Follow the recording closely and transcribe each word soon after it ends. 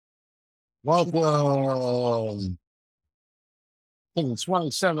Welcome to the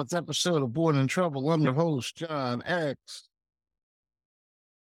 27th episode of Born in Trouble. I'm your host, John X.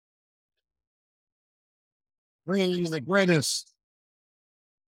 Bringing you the greatest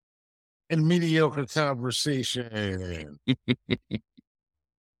in mediocre conversation.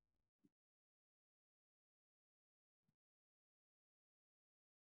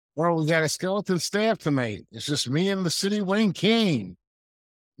 Well, we got a skeleton staff tonight. It's just me and the city Wayne Kane,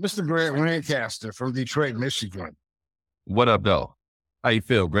 Mr. Grant Lancaster from Detroit, Michigan. What up, though? How you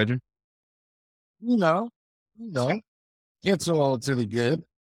feel, Bridget? You know, it's all to the good.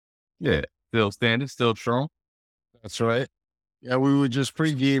 Yeah, still standing, still strong. That's right. Yeah, we were just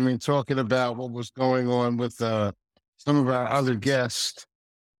pre-gaming, talking about what was going on with some of our other guests.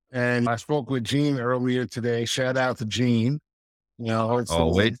 And I spoke with Gene earlier today. Shout out to Gene. You know,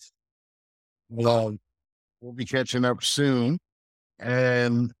 Always. we'll be catching up soon.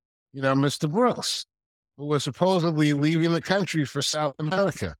 And, you know, Mr. Brooks, who was supposedly leaving the country for South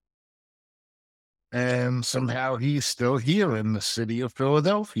America. And somehow he's still here in the city of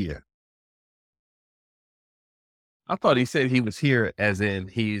Philadelphia. I thought he said he was here as in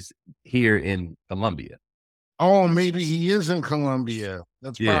he's here in Colombia. Oh, maybe he is in Colombia.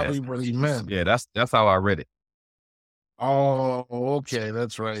 That's probably what he meant. Yeah, that's how I read it. Oh, okay.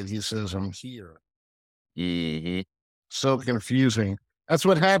 That's right. He says, I'm here. Mm-hmm. So confusing. That's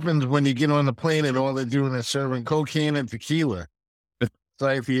what happens when you get on the plane and all they're doing is serving cocaine and tequila. It's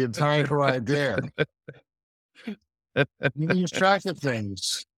like the entire ride there. You lose track of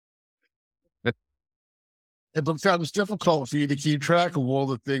things. It becomes difficult for you to keep track of all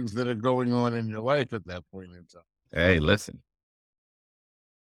the things that are going on in your life at that point in time. Hey, listen.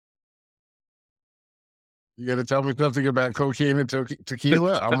 You got to tell me something about cocaine and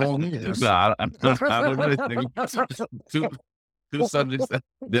tequila? I'm all ears. No, I don't know anything. Two subjects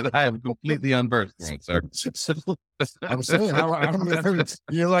that I am completely unversed on, sir. I'm saying,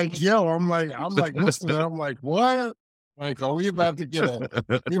 you're like, yo, I'm like, listening. I'm like, what? Like, are we about to get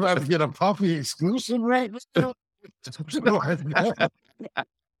a puppy exclusive right now?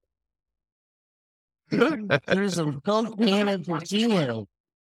 There's some cocaine and tequila.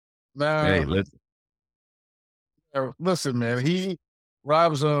 Now, Hey, listen, man.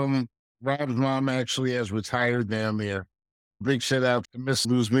 Rob's mom actually has retired down there. Big shout out to Miss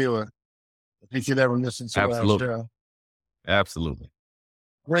Luzmila. If you could ever listen to our show. Absolutely.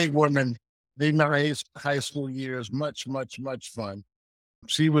 Great woman. They met high school years. Much, much, much fun.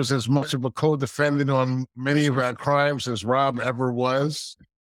 She was as much of a co-defendant on many of our crimes as Rob ever was.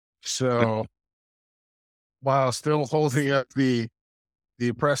 So while still holding up the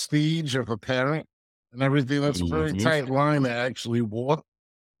prestige of a parent and everything, that's a very tight line to actually walk.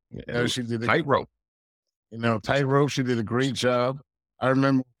 Yeah, You know, she did tightrope. Tightrope. She did a great job. I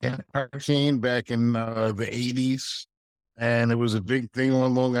remember hurricane back in the 80s, and it was a big thing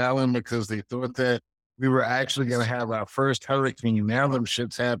on Long Island because they thought that we were actually going to have our first hurricane. Now them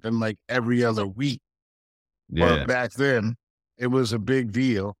shits happen like every other week. Yeah. But back then, it was a big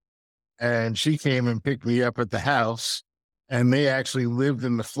deal. And she came and picked me up at the house, and they actually lived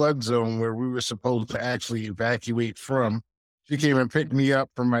in the flood zone where we were supposed to actually evacuate from. She came and picked me up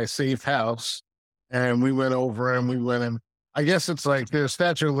from my safe house. And we went over and we went in. I guess it's like there's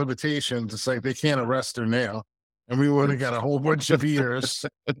statute of limitations. It's like they can't arrest her now. And we would have got a whole bunch of years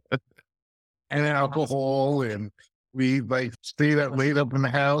and alcohol. And we like stayed up late up in the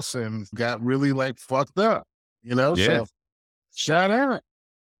house and got really like fucked up, you know? Yeah. So shout out.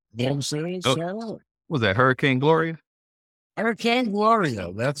 You know what I'm saying? Shout out. Was that Hurricane Gloria? Hurricane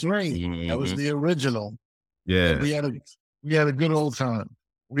Gloria. That's right. Mm-hmm. That was the original. Yeah. And we had a good old time.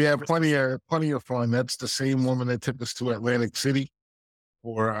 We had plenty of fun. That's the same woman that took us to Atlantic City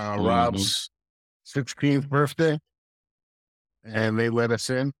for Rob's 16th birthday, and they let us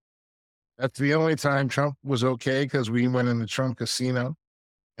in. That's the only time Trump was okay because we went in the Trump casino,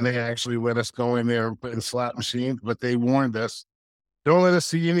 and they actually let us go in there and play the slot machines. But they warned us, don't let us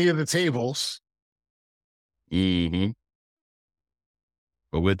see any of the tables. Mm-hmm.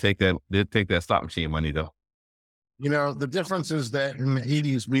 But we'll take that slot machine money though. You know, the difference is that in the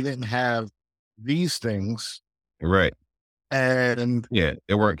 80s, we didn't have these things. Right. And yeah,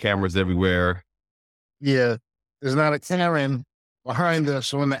 there weren't cameras everywhere. Yeah. There's not a Karen behind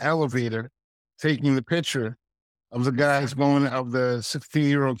us on the elevator taking the picture of the guys of the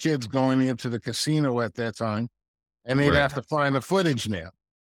 16-year-old kids going into the casino at that time. And they'd have to find the footage now.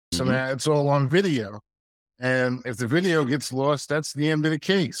 So now it's all on video. And if the video gets lost, that's the end of the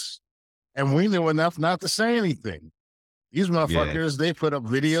case. And we knew enough not to say anything. These motherfuckers, they put up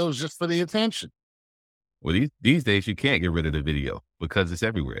videos just for the attention. Well, these days you can't get rid of the video because it's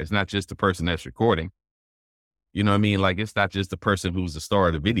everywhere. It's not just the person that's recording. You know what I mean? Like, it's not just the person who's the star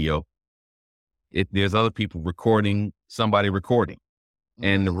of the video. There's other people recording, somebody recording,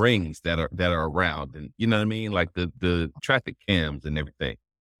 and the rings that are around, and you know what I mean? Like the traffic cams and everything.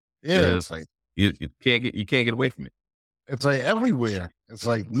 Yeah, it's like you can't get away from it. it's like everywhere. It's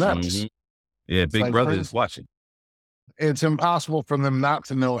like nuts. Mhm. Yeah, It's Big like Brother is watching. it's impossible for them not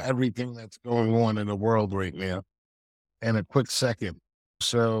to know everything that's going on in the world right now in a quick second.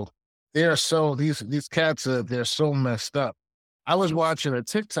 So these cats they're so messed up. I was watching a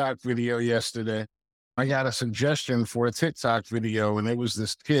TikTok video yesterday. I got a suggestion for a TikTok video, and it was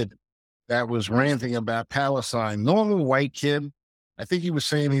this kid that was ranting about Palestine. Normal white kid. I think he was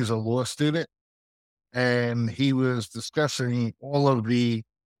saying he's a law student, and he was discussing all of the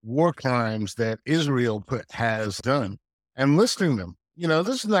war crimes that Israel has done and listing them. You know,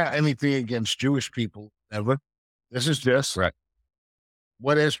 this is not anything against Jewish people ever. This is just Right.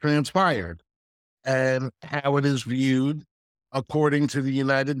 what has transpired and how it is viewed according to the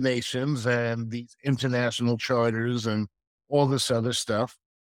United Nations and these international charters and all this other stuff.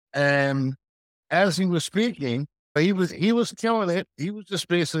 And as he was speaking, he was killing it. He was just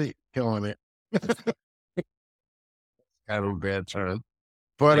basically killing it. Kind of a bad term,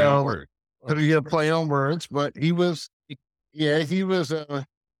 but Play on word. play on words. But he was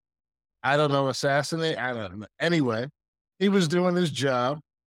I don't know, assassinate. I don't know. Anyway, he was doing his job.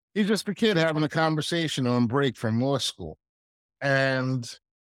 He's just a kid having a conversation on break from law school. And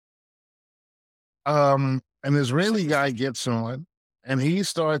an Israeli guy gets on and he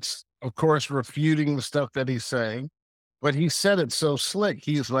starts, of course, refuting the stuff that he's saying. But he said it so slick.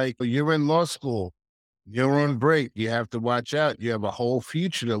 He's like, "You're in law school. You're on break. You have to watch out. You have a whole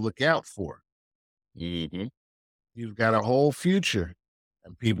future to look out for. Mm-hmm. You've got a whole future.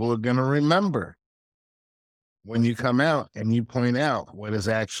 And people are going to remember when you come out and you point out what is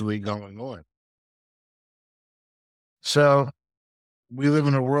actually going on." So we live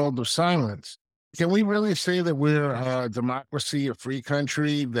in a world of silence. Can we really say that we're a democracy, a free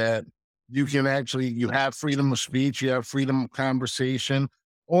country, that you have freedom of speech, you have freedom of conversation,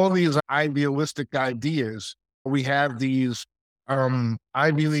 all these idealistic ideas? We have these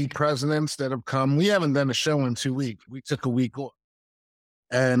Ivy League presidents that have come. We haven't done a show in 2 weeks. We took a week off.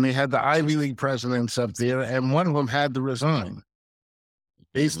 And they had the Ivy League presidents up there, and one of them had to resign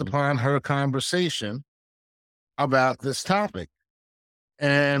based upon her conversation about this topic.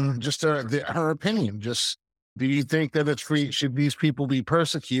 And just her opinion, just, do you think that it's free? Should these people be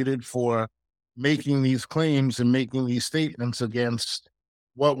persecuted for making these claims and making these statements against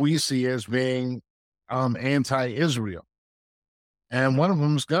what we see as being anti-Israel? And one of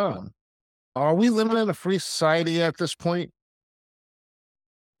them's gone. Are we living in a free society at this point?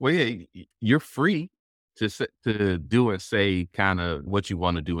 Well, yeah, you're free to do and say kind of what you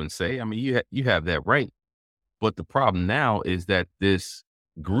want to do and say. I mean, you have that right. But the problem now is that this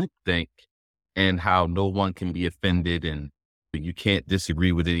groupthink and how no one can be offended and you can't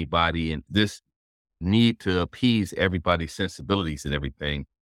disagree with anybody, and this need to appease everybody's sensibilities and everything,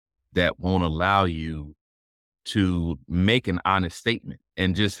 that won't allow you to make an honest statement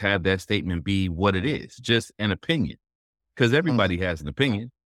and just have that statement be what it is, just an opinion. Because everybody has an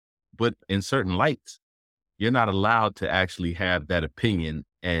opinion, but in certain lights, you're not allowed to actually have that opinion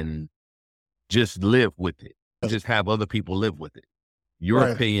and just live with it. Just have other people live with it. Your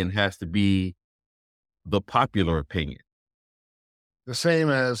Right. opinion has to be the popular opinion. The same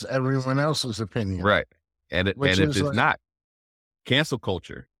as everyone else's opinion. Right. And if Which it's is like- not, cancel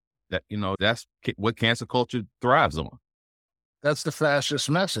culture, that's what cancel culture thrives on. That's the fascist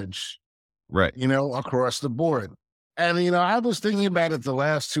message, Right. across the board. And, I was thinking about it the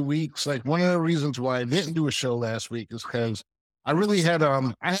last 2 weeks. Like, one of the reasons why I didn't do a show last week is because I really had,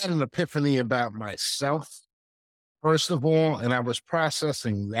 I had an epiphany about myself, first of all, and I was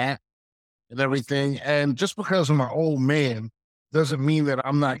processing that and everything. And just because I'm an old man doesn't mean that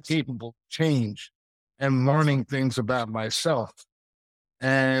I'm not capable of change and learning things about myself.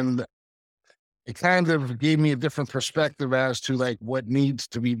 And it kind of gave me a different perspective as to like what needs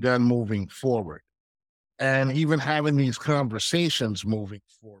to be done moving forward. And even having these conversations moving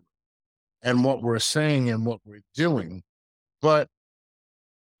forward and what we're saying and what we're doing. But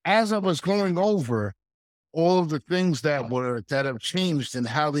as I was going over all of the things that have changed and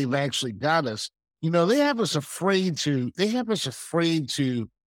how they've actually got us, they have us afraid to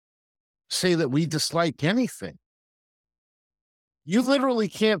say that we dislike anything. You literally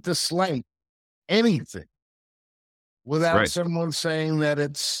can't dislike anything without Right. someone saying that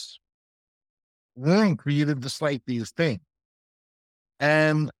it's wrong for you to dislike these things.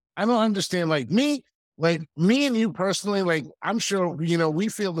 And I don't understand, like me, Like me and you personally, like I'm sure, we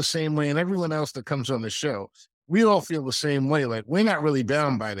feel the same way and everyone else that comes on the show, we all feel the same way. Like we're not really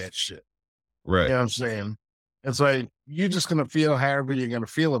bound by that shit. You Right. know what I'm saying? It's like you're just gonna feel however you're gonna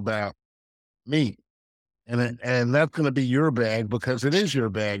feel about me. And that's gonna be your bag because it is your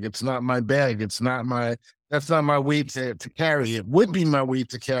bag. It's not my bag. That's not my weight to carry. It would be my weight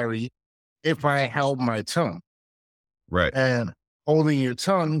to carry if I held my tongue. Right. And holding your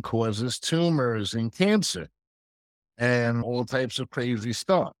tongue causes tumors and cancer and all types of crazy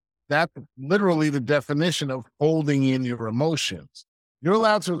stuff. That's literally the definition of holding in your emotions. You're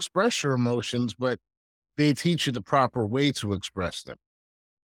allowed to express your emotions, but they teach you the proper way to express them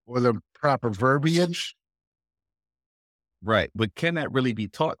or the proper verbiage. Right. But can that really be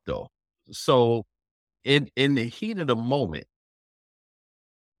taught though? So in the heat of the moment,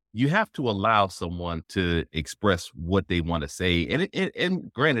 you have to allow someone to express what they want to say.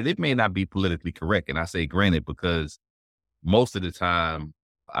 And granted, it may not be politically correct. And I say granted because most of the time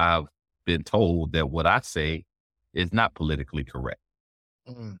I've been told that what I say is not politically correct.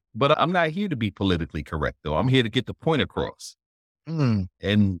 Mm, But I'm not here to be politically correct though. I'm here to get the point across. mm,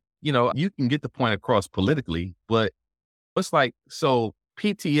 And, you can get the point across politically, but it's like, so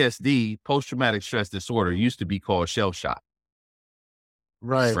PTSD, post traumatic stress disorder, used to be called shell shock,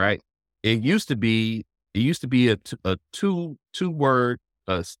 right, right? It used to be, a two word,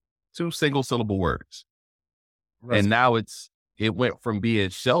 two single syllable words. right. And now it went from being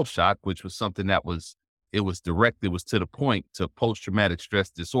shell shock, which was something it was direct, it was to the point, to post traumatic stress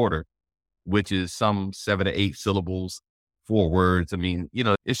disorder, which is some 7 to 8 syllables, 4 words. I mean,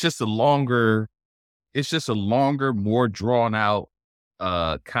 it's just a longer, more drawn out,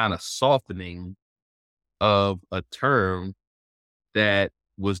 kind of softening of a term that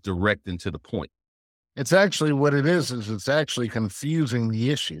was direct and to the point. It's actually what it is it's actually confusing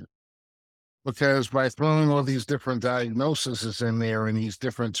the issue because by throwing all these different diagnoses in there and these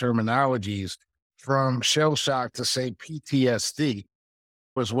different terminologies from shell shock to say PTSD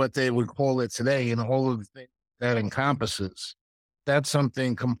was what they would call it today and all of the things that encompasses. That's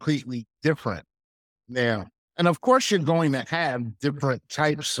something completely different now. And of course, you're going to have different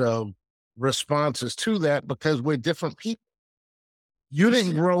types of responses to that because we're different people. You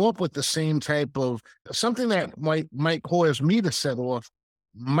didn't grow up with the same type of something that might cause me to set off,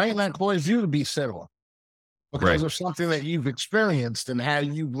 might not cause you to be set off because Right. of something that you've experienced and how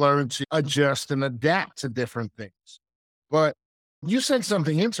you've learned to adjust and adapt to different things. But you said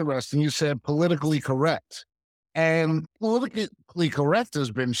something interesting. You said politically correct. And politically correct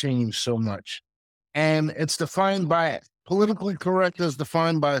has been changed so much. And it's defined by politically correct is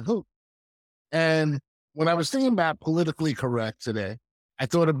defined by who? And when I was thinking about politically correct today, I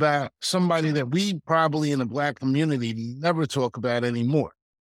thought about somebody that we probably in the Black community never talk about anymore.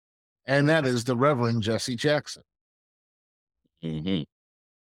 And that is the Reverend Jesse Jackson. Hmm.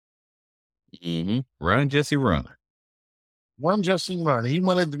 Run, Jesse, run. One Jesse Run. He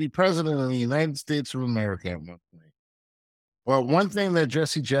wanted to be president of the United States of America at one point. Well, one thing that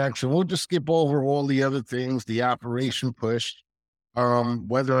Jesse Jackson, we'll just skip over all the other things, the operation push,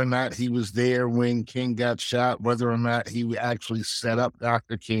 whether or not he was there when King got shot, whether or not he actually set up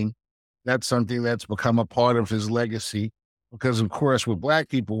Dr. King. That's something that's become a part of his legacy. Because, of course, with Black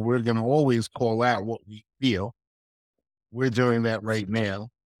people, we're going to always call out what we feel. We're doing that right now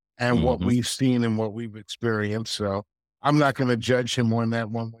and what Hmm. we've seen and what we've experienced. So I'm not going to judge him on that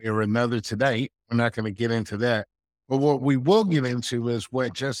one way or another tonight. We're not going to get into that. But what we will get into is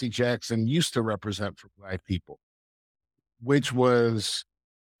what Jesse Jackson used to represent for Black people, which was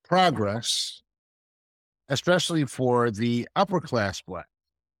progress, especially for the upper class Black,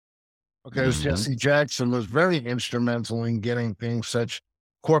 because Hmm. Jesse Jackson was very instrumental in getting things such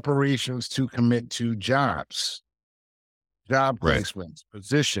corporations to commit to jobs, job Right. placements,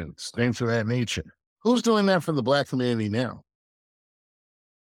 positions, things of that nature. Who's doing that for the Black community now?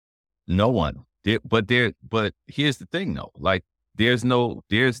 No one. But here's the thing though. Like there's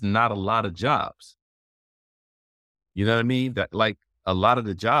not a lot of jobs. You know what I mean? That like a lot of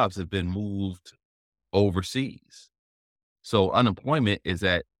the jobs have been moved overseas. So unemployment is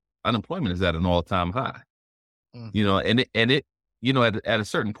at an all-time high. Mhm. At a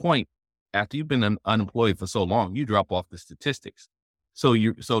certain point, after you've been unemployed for so long, you drop off the statistics. So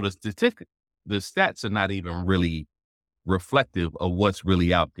the stats are not even really reflective of what's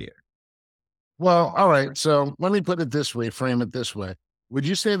really out there. Well, all right. So let me put it this way, frame it this way. Would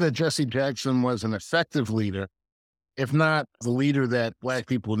you say that Jesse Jackson was an effective leader, if not the leader that Black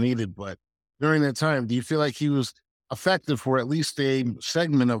people needed? But during that time, do you feel like he was effective for at least a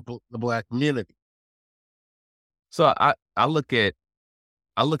segment of the Black community? So I look at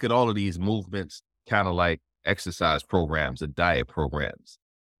all of these movements kind of like exercise programs and diet programs.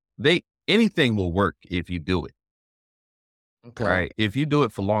 Anything will work if you do it, Okay. right? If you do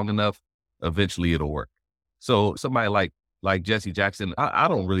it for long enough, eventually it'll work. So somebody like Jesse Jackson, I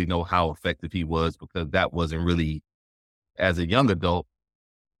don't really know how effective he was because that wasn't really, as a young adult,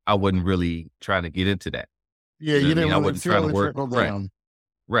 I wasn't really trying to get into that. Yeah, You know you what I mean? didn't I really wasn't trying feel to the work. trickle Right. down.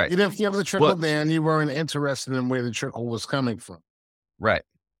 Right. You didn't feel the trickle But down. You weren't interested in where the trickle was coming from. right.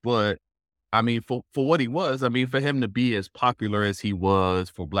 But I mean, for what he was, I mean, for him to be as popular as he was,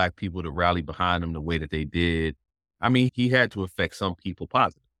 for Black people to rally behind him the way that they did, I mean, he had to affect some people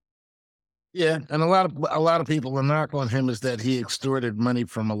positive. Yeah, and a lot of people, the knock on him is that he extorted money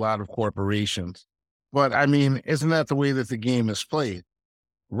from a lot of corporations. But I mean, isn't that the way that the game is played?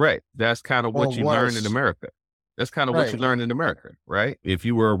 Right. That's kind of Or what you learn in was. America. That's kind of what you Right. learn in America, right? If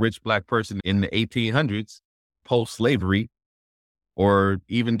you were a rich Black person in the 1800s, post slavery, or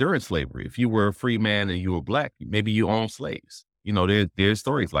even during slavery, if you were a free man and you were Black, maybe you owned slaves. You know, there's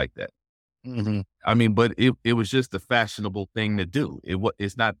stories like that. Hmm. I mean, but it was just a fashionable thing to do.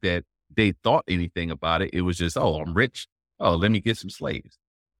 It's not that they thought anything about it. It was just, oh, I'm rich. Oh, let me get some slaves.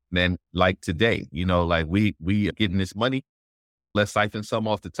 Then like today, you know, like we getting this money. Let's siphon some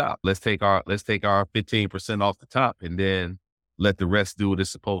off the top. Let's take our 15% off the top and then let the rest do what it's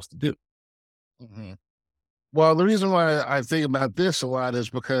supposed to do. Hmm. Well, the reason why I think about this a lot is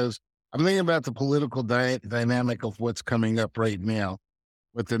because I'm thinking about the political dynamic of what's coming up right now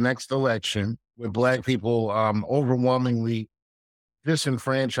with the next election, with Black people overwhelmingly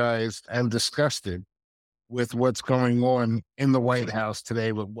disenfranchised and disgusted with what's going on in the White House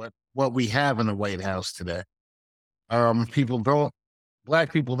today, with what we have in the White House today. People don't,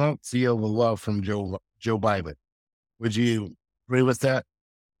 Black people don't feel the love from Joe Biden. Would you agree with that?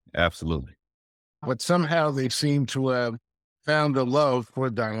 Absolutely. But somehow they seem to have found a love for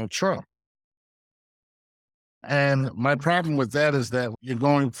Donald Trump. And my problem with that is that you're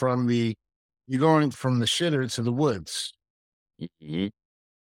going from the shitter to the woods. Mhm.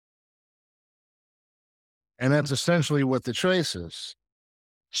 And that's essentially what the choice is.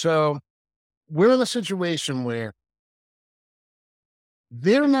 So we're in a situation where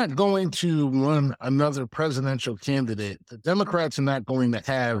they're not going to run another presidential candidate. The Democrats are not going to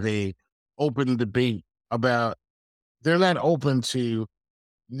have a open debate about, they're not open to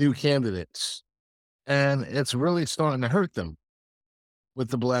new candidates. And it's really starting to hurt them with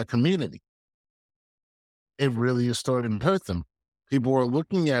the Black community. It really is starting to hurt them. People are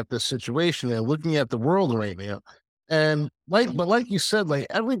looking at this situation and looking at the world right now. And like you said, like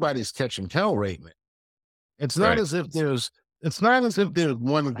everybody's catching hell right now. It's not Right. as if there's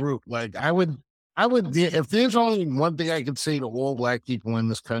one group. Like I would, if there's only one thing I could say to all Black people in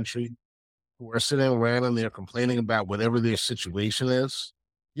this country who are sitting around and they're complaining about whatever their situation is,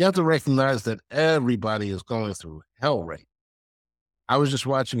 you have to recognize that everybody is going through hell right. I was just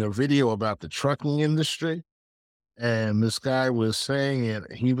watching a video about the trucking industry, and this guy was saying it.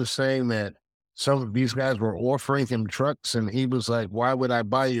 He was saying that some of these guys were offering him trucks, and he was like, "Why would I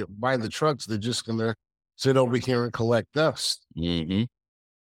buy the trucks? They're just gonna sit over here and collect dust Hmm.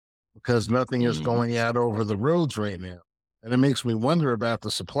 because nothing is Hmm. going out over the roads right now." And it makes me wonder about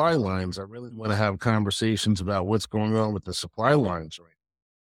the supply lines. I really want to have conversations about what's going on with the supply lines right now.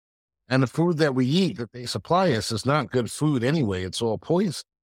 And the food that we eat that they supply us is not good food anyway. It's all poison.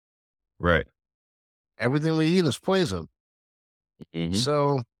 Right. Everything we eat is poison. Hmm.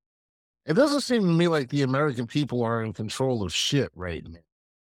 So it doesn't seem to me like the American people are in control of shit right now.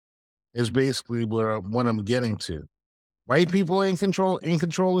 Is basically where what I'm getting to. White people in control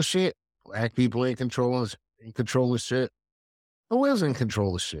of shit. Black people in control of shit. Who is in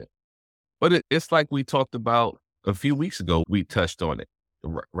control of shit? But it's like we talked about a few weeks ago. We touched on it,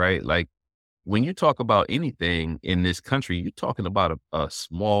 right? Like when you talk about anything in this country, you're talking about a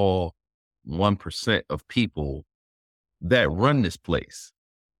small 1% of people that run this place.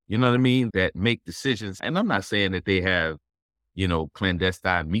 You know what I mean? That make decisions. And I'm not saying that they have, you know,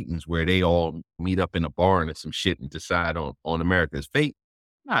 clandestine meetings where they all meet up in a barn or some shit and decide on America's fate.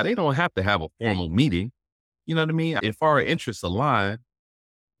 Nah, they don't have to have a formal meeting. You know what I mean? If our interests align,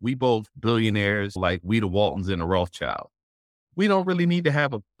 we both billionaires, like we the Waltons and the Rothschild. We don't really need to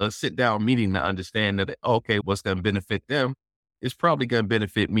have a sit down meeting to understand that, okay, what's going to benefit them is probably going to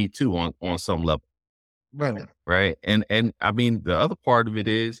benefit me too on some level. Right. Right. And I mean, the other part of it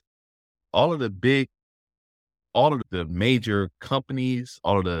is all of the big, all of the major companies,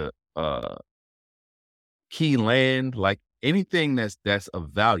 all of the key land, like anything that's of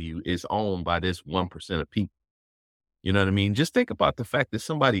value is owned by this 1% of people. You know what I mean? Just think about the fact that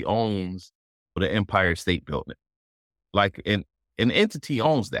somebody owns the Empire State Building. Like an entity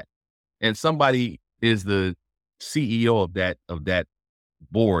owns that. And somebody is the CEO of that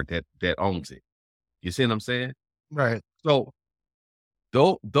board that owns it. You see what I'm saying? Right. So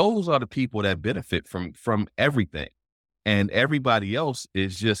those are the people that benefit from everything, and everybody else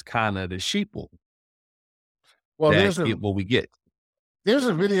is just kind of the sheeple Well, that get what we get. there's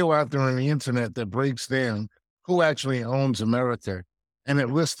a video out there on the internet that breaks down who actually owns America. And it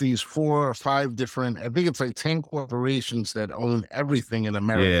lists these 4 or 5 different, I think it's like 10 corporations that own everything in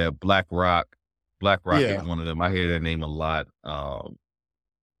America. Yeah, BlackRock. BlackRock is Yeah. one of them. I hear that name a lot.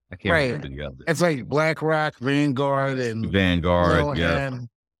 I can't Right. remember the other. It's like BlackRock, Vanguard, and, Vanguard, yeah.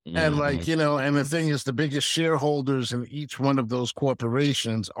 and like, Mhm. and the thing is, the biggest shareholders in each one of those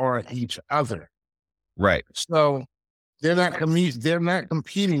corporations are each other. Right. So they're not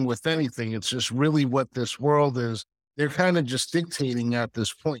competing with anything. It's just really what this world is. They're kind of just dictating at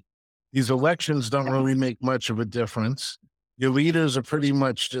this point. These elections don't really make much of a difference. Your leaders are pretty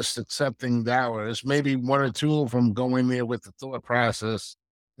much just accepting dollars. Maybe 1 or 2 of them go in there with the thought process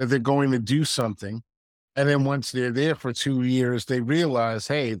that they're going to do something. And then once they're there for 2 years, they realize,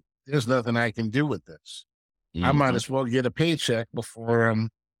 hey, there's nothing I can do with this. I might Mhm. as well get a paycheck before I'm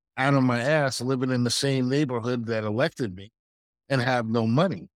out on my ass living in the same neighborhood that elected me and have no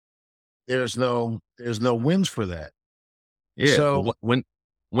money. There's no wins for that. Yeah, but So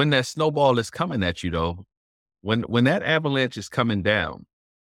when that snowball is coming at you though, when that avalanche is coming down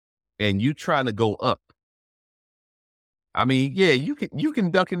and you trying to go up, I mean, yeah, you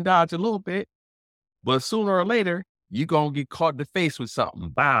can duck and dodge a little bit, but sooner or later, you gonna get caught in the face with something.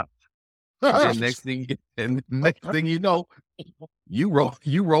 Bam. And next thing you know, you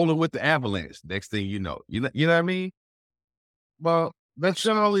rolling with the avalanche. Next thing you know what I mean? well, that's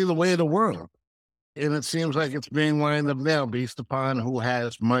generally the way of the world. And it seems like it's being lined up now based upon who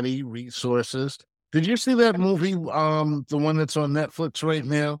has money, resources. Did you see that movie, the one that's on Netflix right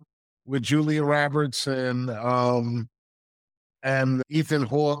now with Julia Roberts and Ethan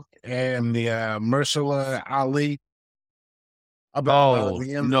Hawke and the Mahershala Ali about Oh, the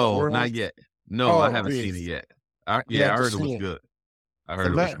end of the no, not world? yet. No, I Oh, haven't seen it geez, yet. you I have to heard it was see it. good. I heard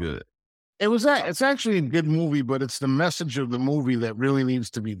And it was that good. it's actually a good movie, but it's the message of the movie that really needs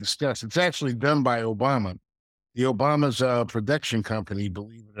to be discussed. It's actually done by Obama. The Obama's production company,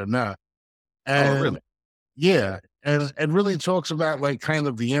 believe it or not. Oh, And really? yeah, and it really talks about like kind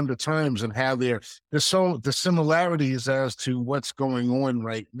of the end of times and how there's so the similarities as to what's going on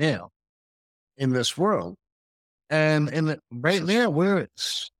right now in this world. Right now, where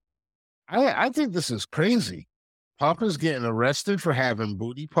I think this is crazy. Papa's getting arrested for having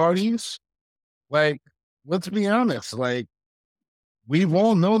booty parties. Like, let's be honest. Like, we've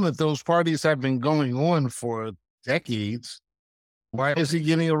all known that those parties have been going on for decades. Why is he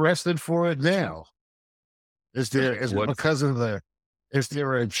getting arrested for it now? Is it What because of is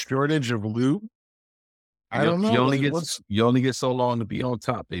there a shortage of lube? I you don't know. you only get What's you only get so long to be on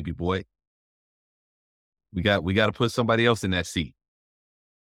top, baby boy. We got to put somebody else in that seat.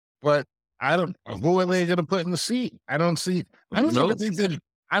 but I don't who are they gonna put in the seat? I don't even No, think that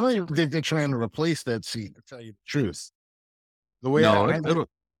I don't even think they're trying to replace that seat, to tell you the truth. The way no, I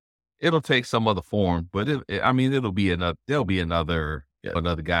it'll take some other form, but I mean, there'll be another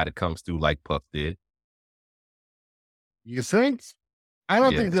guy that comes through like Puff did. you think? I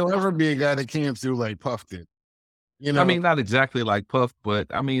don't Yeah. think there'll ever be a guy that came through like Puff did. You I know? mean, not exactly like Puff, but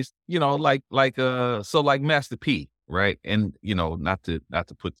I mean, so like Master P, right? And not to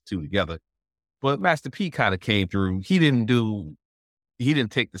put the two together, but Master P kind of came through. He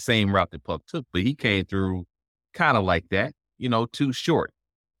didn't take the same route that Puff took, but he came through kind of like that. Too short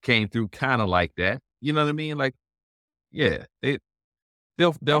came through kind of like that. You know what I mean? Like, yeah, I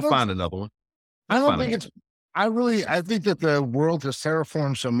they'll don't find another one. I They'll don't find think another it's I think that the world has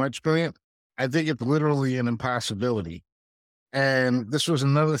terraformed so much, Grant. I think it's literally an impossibility. And this was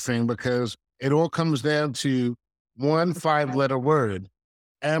another thing because it all comes down to one 5-letter word,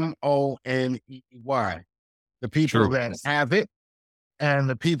 Money. The people True. that have it and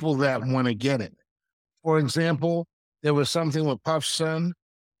the people that want to get it. For example, there was something with Puff's son,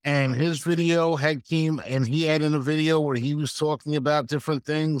 and his video had came, and he had in a video where he was talking about different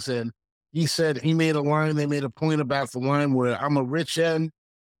things, and he said he made a line. They made a point about the line where I'm a rich end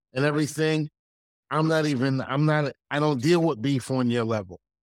and everything. I don't deal with beef on your level.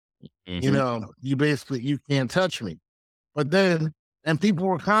 Hmm. You can't touch me. But then, and people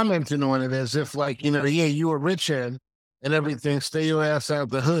were commenting on it as if like, yeah, you a rich end and everything, stay your ass out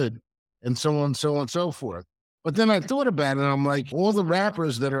the hood and so on, so on, so forth. But then I thought about it. And I'm like, all the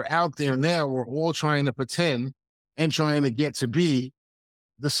rappers that are out there now are all trying to pretend and trying to get to be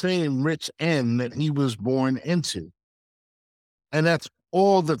the same rich end that he was born into. And that's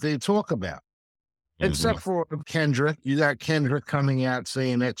all that they talk about. Hmm. except for Kendrick. You got Kendrick coming out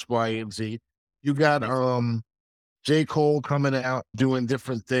saying X, Y, and Z. You got J. Cole coming out doing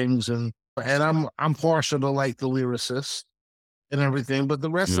different things, and I'm partial to like the lyricist and everything, but the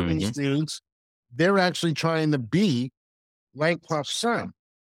rest of these Hmm. dudes, they're actually trying to be like Puff's son.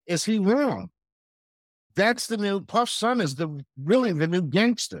 Is he wrong? That's the new Puff's son is really the new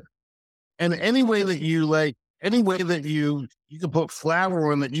gangster. And any way that you like, any way that you can put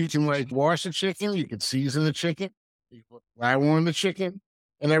flour on it, you can like wash the chicken, you can season the chicken, you can put flour on the chicken,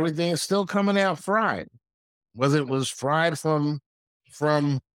 and everything is still coming out fried. Whether it was fried from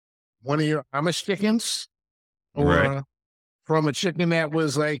one of your Amish chickens Right. or from a chicken that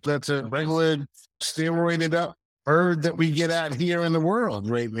was like that's a regular steroided up bird that we get out here in the world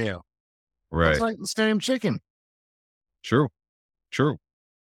right now. It's Right. like the same chicken. True. True.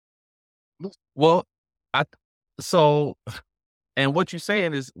 Well, I so and what you're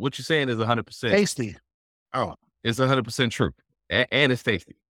saying is 100%. Tasty. Oh, It's 100% true, and it's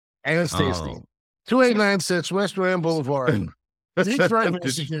tasty. and it's tasty. Um, 2896 West Grand Boulevard. Detroit,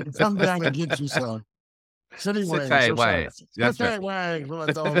 just Michigan. Come down and get you some. City sit wings. tight, I'm sorry. Wyatt. Sit That's right. tight wings. Well,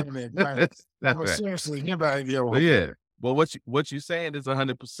 it's all in it. Right. That's Well, right. seriously, get out of here. But yeah, well, what you're saying is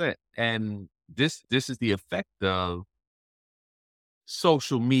 100%, and this is the effect of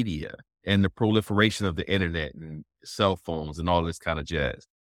social media and the proliferation of the internet and cell phones and all this kind of jazz.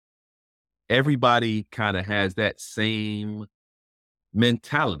 Everybody kind of has that same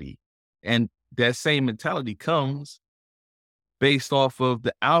mentality, and that same mentality comes based off of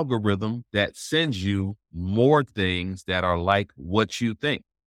the algorithm that sends you more things that are like what you think.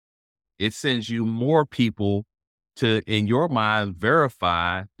 It sends you more people to, in your mind,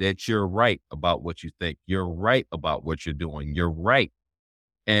 verify that you're right about what you think. You're right about what you're doing. You're right.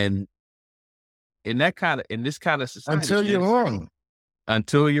 And in this kind of society, Until you're wrong.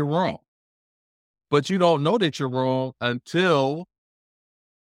 until you're wrong. But you don't know that you're wrong until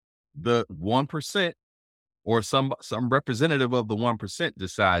the 1% or some representative of the 1%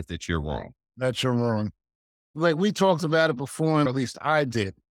 decides that you're wrong. That you're wrong. Like we talked about it before, and at least I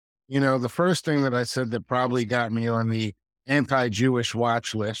did. You know, the first thing that I said that probably got me on the anti-Jewish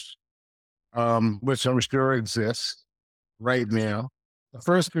watch list, which I'm sure exists right now. The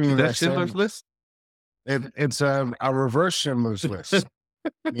first thing Is that I that said, Schindler's List? it's a reverse Schindler's List.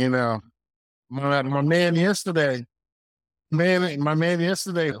 You know, my man yesterday, my man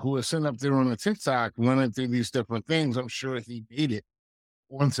yesterday, who was sitting up there on the TikTok running through these different things, I'm sure he made it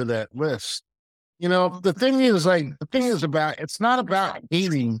onto that list. You know, the thing is about, it's not about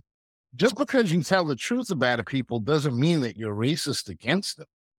hating. Just because you tell the truth about a people doesn't mean that you're racist against them.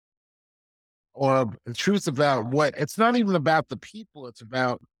 Or the truth about what, it's not even about the people, it's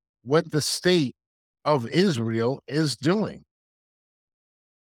about what the state of Israel is doing.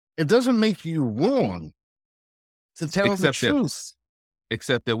 It doesn't make you wrong to tell the Except that truth.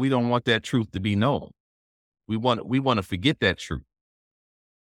 except that we don't want that truth to be known. We want to forget that truth.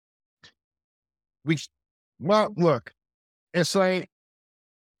 We, well, look, it's like,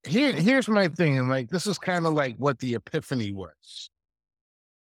 here's my thing. And like, this is kind of like what the epiphany was.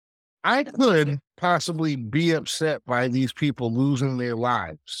 I could possibly be upset by these people losing their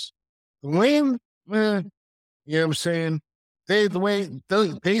lives. The land, you know what I'm saying? The way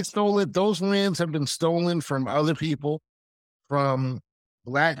they stole it, those lands have been stolen from other people, from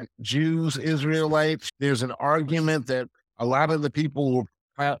Black Jews, Israelites. There's an argument that a lot of the people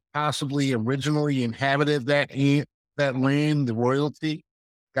who possibly originally inhabited that land, the royalty,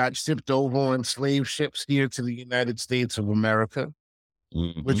 got shipped over on slave ships here to the United States of America,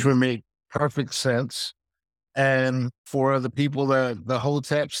 which would make perfect sense. And for the people that the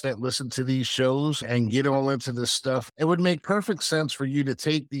hoteps that listen to these shows and get all into this stuff, it would make perfect sense for you to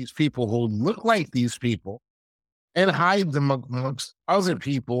take these people who look like these people and hide them amongst other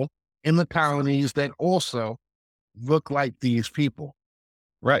people in the colonies that also look like these people.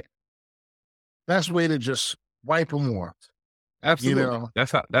 Right. That's a way to just wipe them off. Absolutely. You know,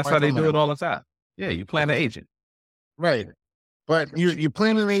 That's how wipe they them do out. it all the time. Yeah, you plan an agent. Right. But you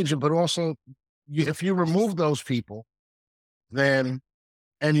plan an agent, but also if you remove those people, then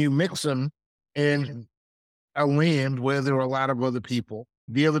and you mix them in a land where there are a lot of other people.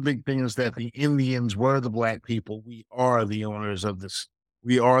 The other big thing is that the Indians were the Black people. We are the owners of this.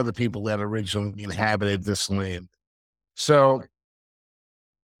 We are the people that originally inhabited this land. So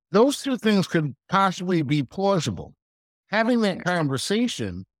those two things could possibly be plausible. Having that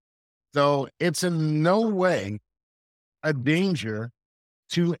conversation, though, it's in no way a danger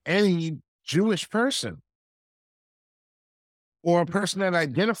to any Jewish person or a person that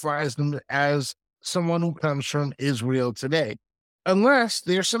identifies them as someone who comes from Israel today, unless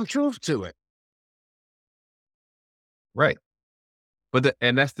there's some truth to it. Right.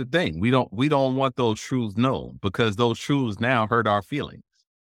 And that's the thing. We don't want those truths known because those truths now hurt our feelings.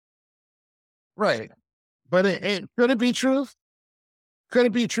 Right. But could it be truth? Could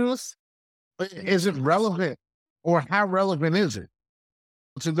it be truth? Is it relevant, or how relevant is it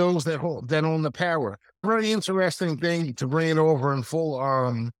to those that own the power? Very interesting thing to bring it over in full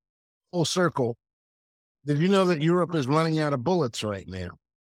circle. Did you know that Europe is running out of bullets right now?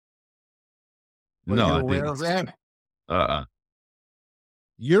 Were No, you I aware didn't. of that? Uh-uh.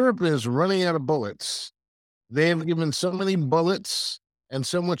 Europe is running out of bullets. They have given so many bullets and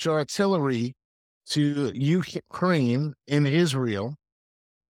so much artillery to Ukraine and Israel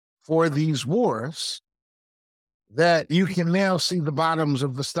for these wars that you can now see the bottoms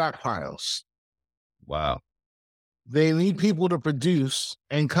of the stockpiles. Wow. They need people to produce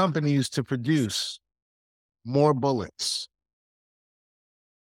and companies to produce more bullets.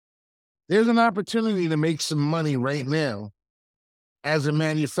 There's an opportunity to make some money right now as a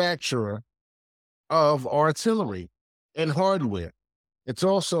manufacturer of artillery and hardware. It's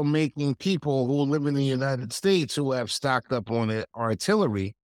also making people who live in the United States who have stocked up on it,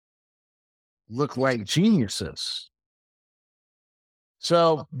 artillery look like geniuses.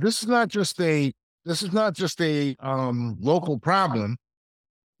 So this is not just a local problem.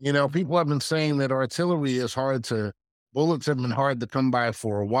 You know, people have been saying that artillery is bullets have been hard to come by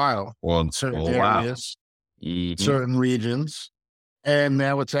for a while Well, in certain wow. areas, Mhm. certain regions. And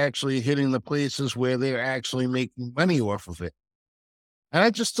now it's actually hitting the places where they're actually making money off of it. And I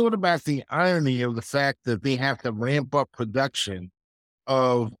just thought about the irony of the fact that they have to ramp up production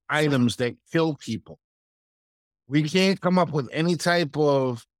of items that kill people. We can't come up with any type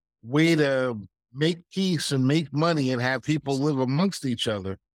of way to make peace and make money and have people live amongst each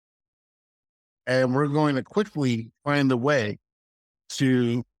other. And we're going to quickly find a way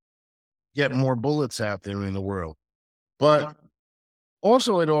to get more bullets out there in the world. But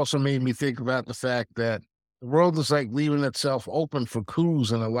also, it also made me think about the fact that the world is like leaving itself open for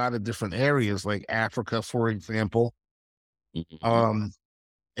coups in a lot of different areas, like Africa, for example. Mhm.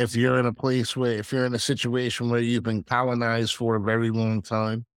 If you're in a situation where you've been colonized for a very long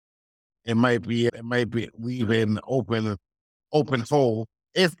time, it might be leave an open hole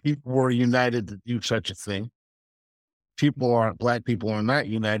if people were united to do such a thing. Black people are not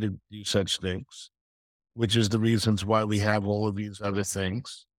united to do such things, which is the reasons why we have all of these other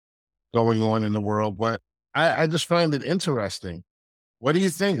things going on in the world. But I just find it interesting. What do you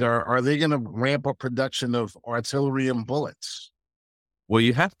think? Are they going to ramp up production of artillery and bullets? Well,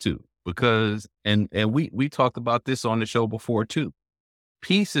 you have to because we talked about this on the show before too.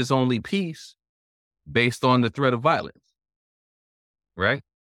 Peace is only peace based on the threat of violence, right?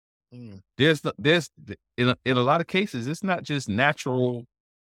 Mm. In a lot of cases, it's not just natural.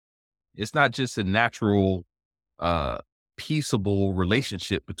 It's not just a natural, peaceable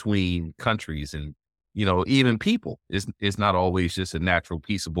relationship between countries and, even people. It's not always just a natural,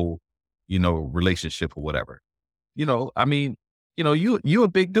 peaceable, relationship or whatever. I mean, you a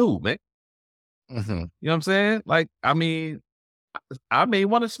big dude, man. Mm-hmm. You know what I'm saying? Like, I mean, I may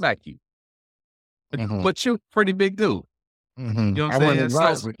want to smack you, Mm-hmm. but you're a pretty big dude. Mm-hmm. You know I what I'm wouldn't saying?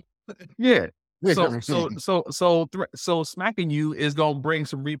 advise So, it. yeah. Yeah. So smacking you is gonna bring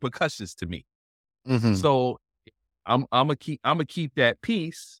some repercussions to me. Mm-hmm. So I'm gonna keep that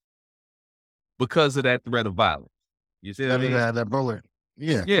peace because of that threat of violence. You see what I mean? That bullet.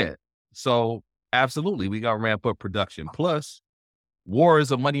 Yeah. Yeah. So absolutely, we gotta ramp up production. Plus, war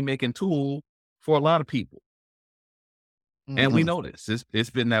is a money making tool for a lot of people, and we Mm-hmm. know this. It's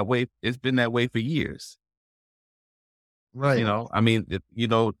been that way. It's been that way for years. Right. I mean,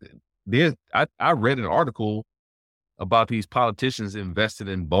 I read an article about these politicians invested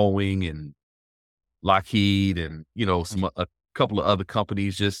in Boeing and Lockheed and, a couple of other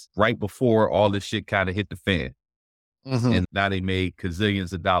companies just right before all this shit kind of hit the fan. Mm-hmm. And now they made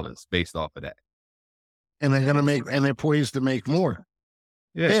gazillions of dollars based off of that. And they're poised to make more.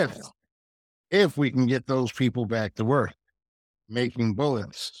 Yeah. If we can get those people back to work, making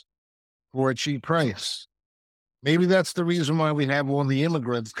bullets for a cheap price. Maybe that's the reason why we have all the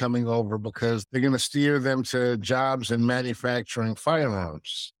immigrants coming over, because they're going to steer them to jobs in manufacturing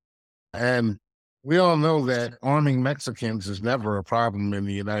firearms. And we all know that arming Mexicans is never a problem in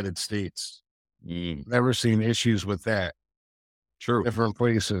the United States. Never seen issues with that. True. Different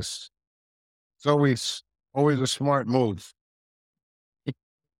places. It's always a smart move.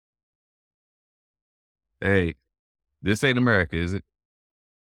 Hey, this ain't America, is it?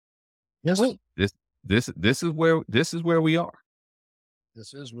 Yes, This is where we are.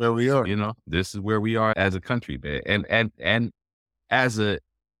 this is where we are. This is where we are as a country, man. And as a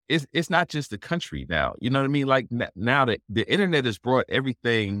it's not just the country now. You know what I mean? Like now that the internet has brought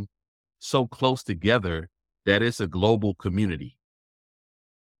everything so close together that it's a global community.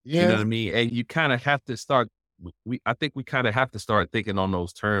 You know Yeah, what I mean? And you kind of have to start. I think we kind of have to start thinking on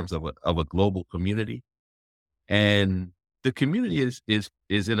those terms of a global community. And the community is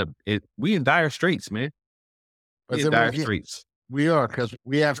in we in dire straits, man. but We in then dire straits. we are, because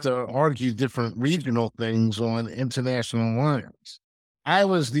we have to argue different regional things on international lines. I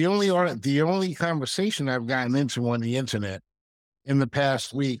was the only conversation I've gotten into on the internet in the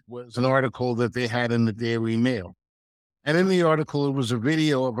past week was an article that they had in the Daily Mail. And in the article, it was a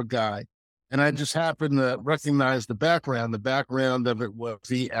video of a guy. And I just happened to recognize the background. The background of it was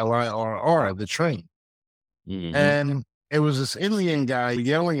the LIRR, the train. Hmm. And it was this Indian guy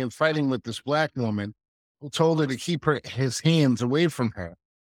yelling and fighting with this black woman who told her to keep his hands away from her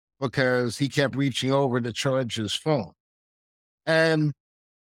because he kept reaching over to charge his phone. And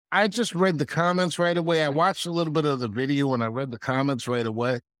I just read the comments right away. I watched a little bit of the video and I read the comments right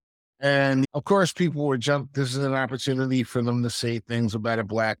away. And of course, people were jumped. This is an opportunity for them to say things about a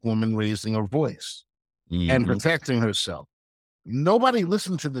black woman raising her voice and Hmm. protecting herself. Nobody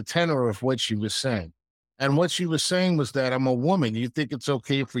listened to the tenor of what she was saying. And what she was saying was that I'm a woman. You think it's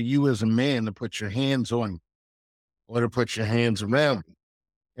okay for you as a man to put your hands on me or to put your hands around me.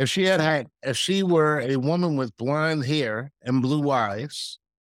 If she were a woman with blonde hair and blue eyes,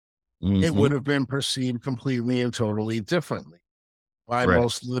 it Hmm. would have been perceived completely and totally differently by Right.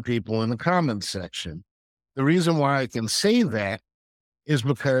 most of the people in the comments section. The reason why I can say that is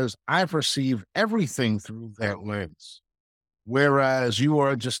because I perceive everything through that lens. Whereas you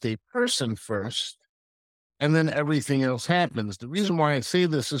are just a person first, and then everything else happens. The reason why I say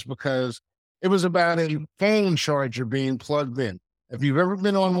this is because it was about a phone charger being plugged in. If you've ever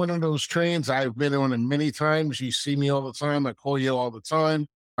been on one of those trains, I've been on it many times. You see me all the time. I call you all the time.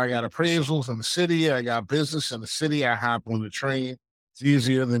 I got appraisals in the city. I got business in the city. I hop on the train. It's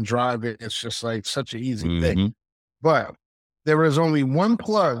easier than driving. It's just like such an easy thing. Hmm. But there is only one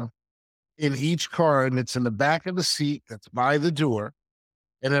plug in each car, and it's in the back of the seat that's by the door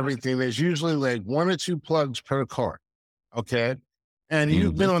and everything. There's usually like one or two plugs per car. Okay. And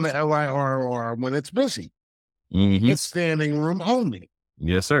you've been Hmm. on the LIRR when it's busy, Hmm. it's standing room only.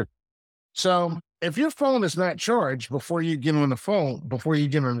 Yes, sir. So if your phone is not charged before you get on before you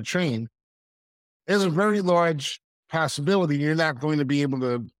get on the train, there's a very large possibility you're not going to be able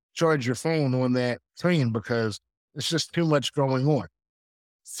to charge your phone on that train because it's just too much going on.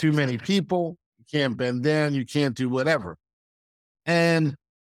 It's too many people. You can't bend down. You can't do whatever. And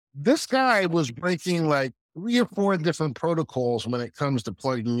this guy was breaking like 3 or 4 different protocols when it comes to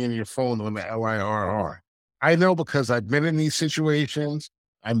plugging in your phone on the LIRR. I know because I've been in these situations.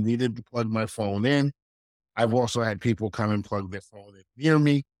 I needed to plug my phone in. I've also had people come and plug their phone in near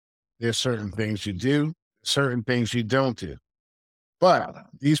me. There's certain things you do, certain things you don't do. But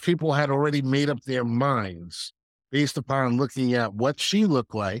these people had already made up their minds based upon looking at what she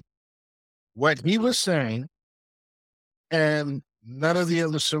looked like, what he was saying, and none of the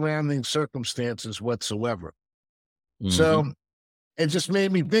other surrounding circumstances whatsoever. Hmm. So it just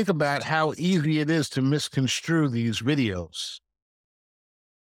made me think about how easy it is to misconstrue these videos.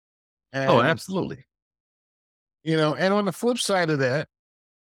 Oh, And, absolutely. and on the flip side of that,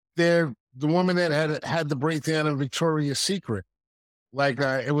 the woman that had the breakdown in Victoria's Secret. Like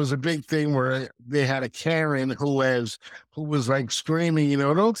it was a big thing where they had a Karen who was like screaming,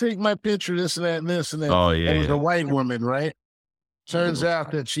 don't take my picture, this and that and this and that. Oh It was a yeah. white woman, right? Turns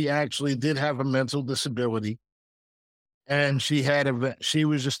out that she actually did have a mental disability, and she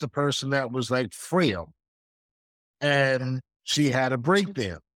was just a person that was like frail, and she had a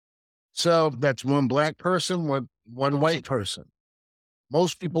breakdown. So that's one black person, one white person.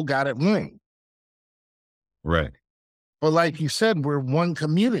 Most people got it wrong. Right. But like you said, we're one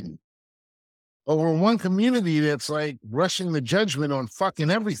community. But we're one community that's like rushing the judgment on fucking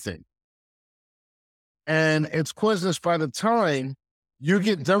everything. And it's caused us by the time you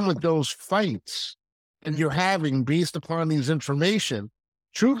get done with those fights and you're having based upon these information,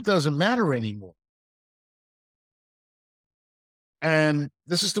 truth doesn't matter anymore. And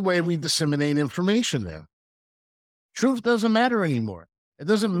this is the way we disseminate information now. Truth doesn't matter anymore. It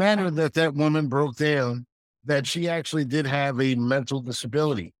doesn't matter that that woman broke down, that she actually did have a mental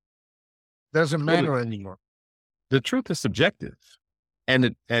disability. Doesn't Well, matter anymore. the truth is subjective,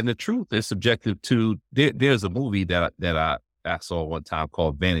 and the truth is subjective to. There's a movie that I saw one time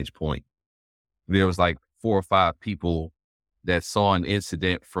called Vantage Point. There was like 4 or 5 people that saw an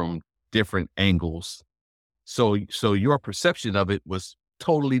incident from different angles. So your perception of it was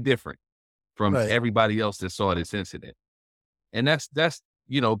totally different from Right. everybody else that saw this incident. And that's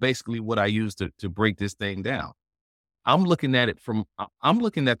basically what I use to break this thing down. I'm looking at I'm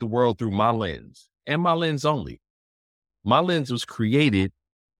looking at the world through my lens and my lens only. My lens was created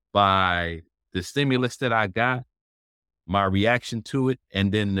by the stimulus that I got, my reaction to it,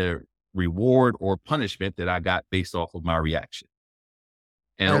 and then the reward or punishment that I got based off of my reaction.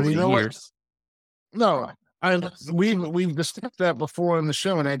 And And over you the know what? years, No, we've discussed that before on the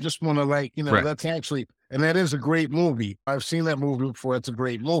show, and I just want to right, that's actually, and that is a great movie. I've seen that movie before. It's a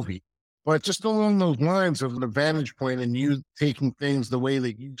great movie. But just along those lines of the vantage point and you taking things the way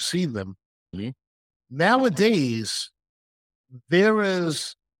that you see them, mhm, nowadays there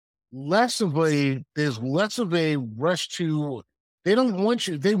is there's less of a rush to, they want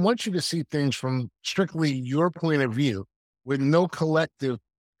you to see things from strictly your point of view with no collective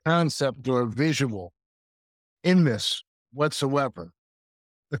concept or visual in this whatsoever.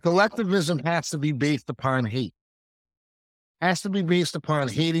 The collectivism has to be based upon hate, has to be based upon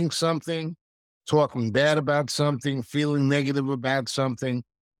hating something, talking bad about something, feeling negative about something.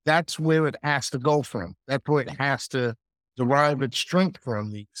 That's where it has to go from. That's where it has to derive its strength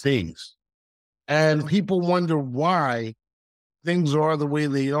from these days. And people wonder why things are the way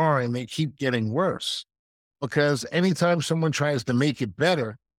they are and they keep getting worse. Because anytime someone tries to make it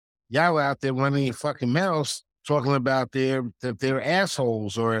better, y'all out there running your fucking mouths talking about that they're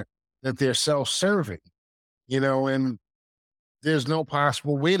assholes or that they're self-serving, and there's no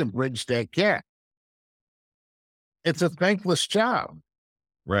possible way to bridge that gap. It's a thankless job.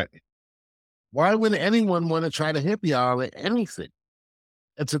 right, Why would anyone want to try to hip y'all at anything?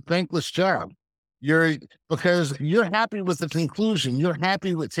 It's a thankless job. Because you're happy with the conclusion. You're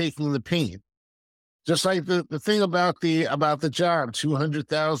happy with taking the pain. Just like the thing about the job,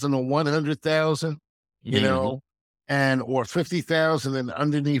 200,000 or 100,000, mhm, or 50,000, and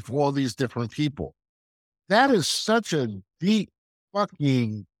underneath all these different people. That is such a deep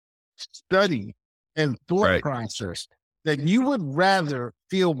fucking study and thought right, process that you would rather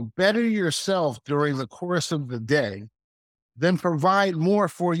feel better yourself during the course of the day than provide more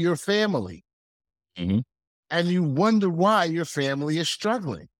for your family. mhm, And you wonder why your family is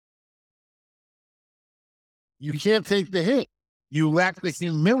struggling. You can't take the hit. You lack the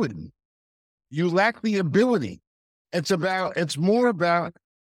humility. You lack the ability. It's more about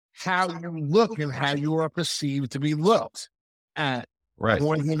how you look and how you are perceived to be looked at right,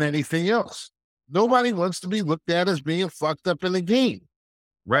 more than anything else. Nobody wants to be looked at as being fucked up in the game.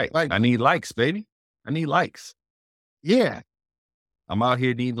 right. Like, I need likes, baby. I need likes. yeah, I'm out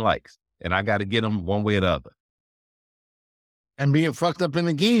here needing likes, and I got to get them one way or the other. and being fucked up in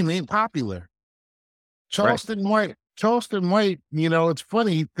the game ain't popular. Right. Charleston White, it's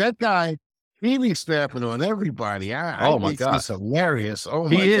funny, that guy, he be snapping on everybody. I Oh my think he's gosh, hilarious. Oh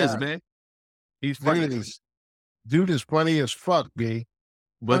my he is, God. man. He's funny. Dude is, dude is funny as fuck, B.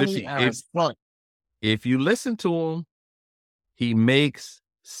 But Funny as fuck. if you listen to him, he makes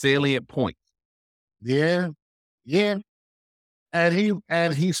salient points. Yeah. Yeah.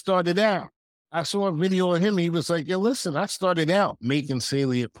 And he started out. I saw a video of him. He was like, "Yo, listen, I started out making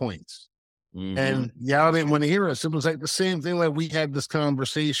salient points, Hmm. and y'all didn't want to hear us." It was like the same thing. Like we had this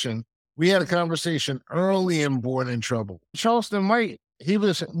conversation. We had a conversation early in Born in Trouble. Charleston White.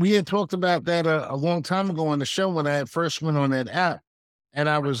 We had talked about that a long time ago on the show when I had first went on that app, and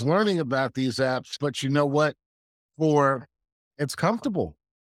I was learning about these apps. But you know what? It's comfortable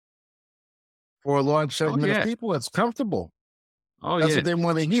for a large Oh segment of yeah. people. It's comfortable. Oh That's yeah. what they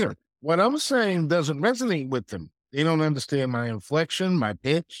want to hear. What I'm saying doesn't resonate with them. They don't understand my inflection, my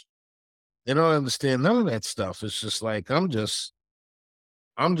pitch. They don't understand none of that stuff. It's just like I'm just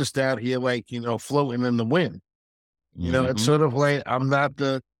out here like, floating in the wind. It's Hmm. sort of like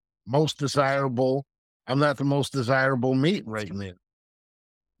most desirable, I'm not the most desirable mate right now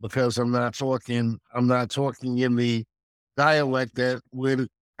because I'm not talking in the dialect that would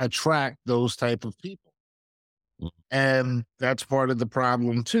attract those type of people. And that's part of the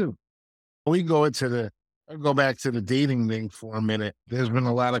problem too. We I'll go back to the dating thing for a minute. There's been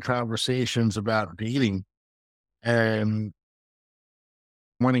a lot of conversations about dating and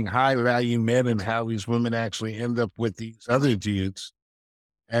wanting high value men and how these women actually end up with these other dudes.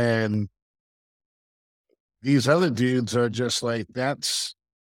 And these other dudes are just like, that's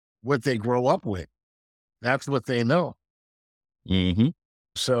what they grow up with. That's what they know. Hmm.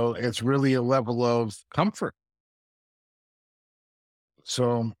 So it's really a level of comfort.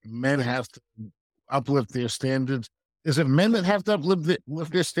 So men have to uplift their standards. Is it men that have to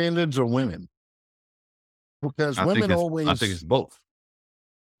uplift their standards or women? Because I think it's both.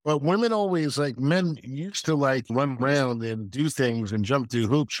 women always like men used to like run around and do things and jump through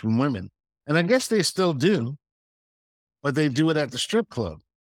hoops from women. And I guess they still do. but they do it at the strip club.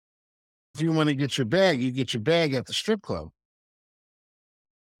 If you want to get your bag, you get your bag at the strip club.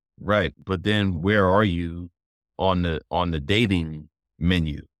 Right. But then where are you on the dating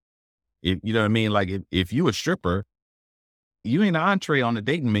menu? If you know what I mean? Like if you a stripper, you ain't an entree on the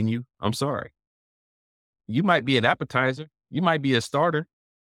dating menu. I'm sorry. You might be an appetizer. You might be a starter.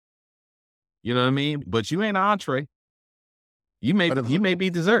 You know what I mean? But you ain't an entree. You may be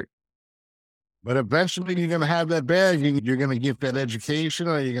dessert. But eventually you're going to have that bag. You're going to get that education,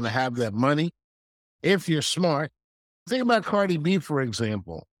 or you're going to have that money. If you're smart, think about Cardi B, for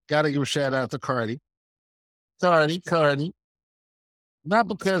example. Got to give a shout out to Cardi. Cardi. Not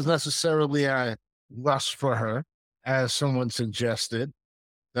because necessarily I lust for her, as someone suggested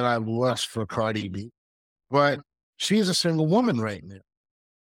that I lust for Cardi B, but she's a single woman right now.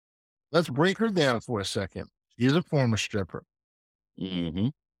 Let's break her down for a second. She's a former stripper. Mm-hmm.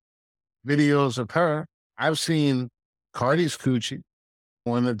 Videos of her. I've seen Cardi's coochie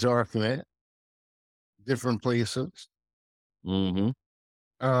on the dark net, different places. Mm-hmm.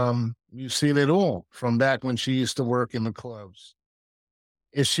 You've seen it all from back when she used to work in the clubs.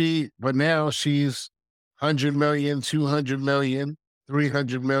 But now she's 100 million, 200 million,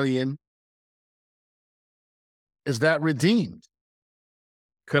 300 million. Is that redeemed?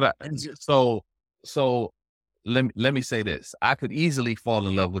 Could I? So let me say this. I could easily fall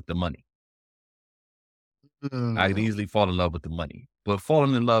in love with the money. I could easily fall in love with the money, but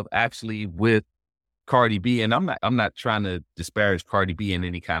falling in love actually with Cardi B, and I'm not trying to disparage Cardi B in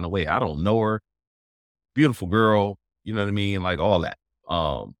any kind of way. I don't know her. Beautiful girl, you know what I mean? Like all that.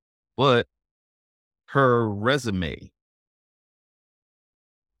 But her resume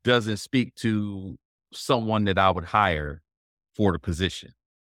doesn't speak to someone that I would hire for the position.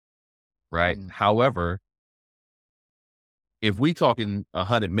 Right. However, if we talking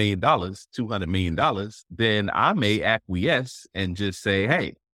 $100 million, $200 million, then I may acquiesce and just say,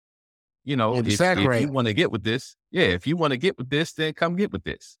 hey, you know, if you want to get with this, if you want to get with this, then come get with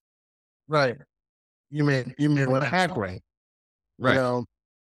this. Right. You may want to act right. Right. You know,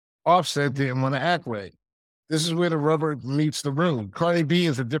 Offset didn't want to act right. This is where the rubber meets the road. Cardi B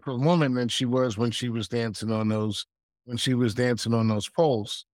is a different woman than she was when she was dancing on those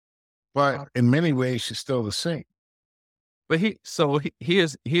poles. But in many ways, she's still the same. But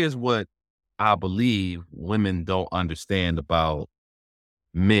here's what I believe women don't understand about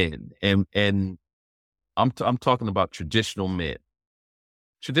men, and I'm talking about traditional men.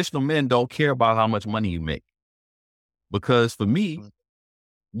 Traditional men don't care about how much money you make, because for me,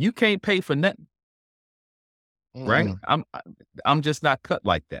 you can't pay for nothing, right? I'm just not cut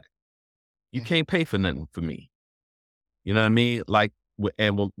like that. You can't pay for nothing for me. You know what I mean? Like,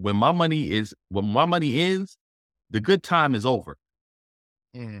 and when my money ends, the good time is over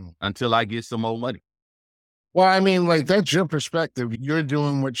until I get some more money. Well, I mean, like, that's your perspective. You're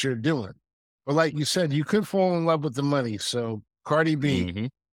doing what you're doing. But like you said, you could fall in love with the money. So Cardi B,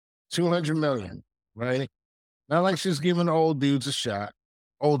 200 million, right? Not like she's giving older dudes a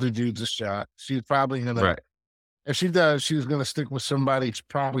shot. She's probably going to, if she does, she's going to stick with somebody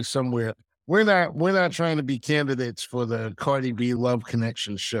probably somewhere. We're not trying to be candidates for the Cardi B Love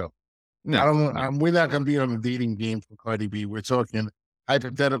Connection show. No, we're not going to be on the dating game for Cardi B. We're talking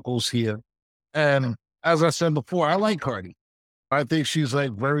hypotheticals here. And as I said before, I like Cardi. I think she's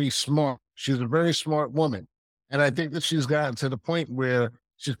like very smart. She's a very smart woman. And I think that she's gotten to the point where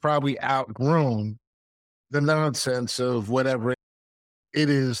she's probably outgrown the nonsense of whatever it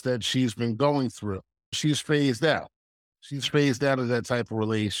is that she's been going through. She's phased out. She's phased out of that type of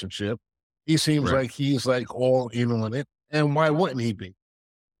relationship. He seems like he's like all in on it. And why wouldn't he be?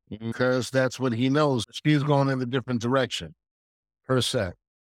 Because that's what he knows. She's going in a different direction, per se.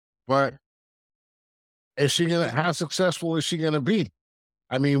 But how successful is she gonna be?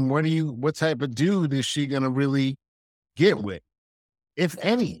 I mean, what type of dude is she gonna really get with, if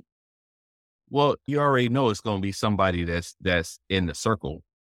any? Well, you already know it's gonna be somebody that's in the circle.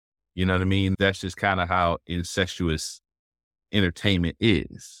 You know what I mean? That's just kind of how incestuous entertainment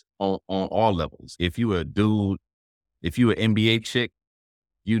is on all levels. If you a dude, if you an NBA chick,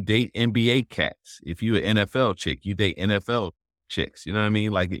 you date NBA cats. If you an NFL chick, you date NFL chicks. You know what I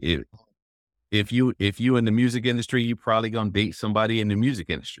mean? Like if you in the music industry, you probably gonna date somebody in the music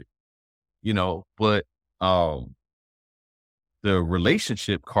industry. You know, but the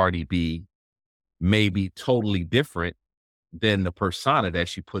relationship Cardi B may be totally different than the persona that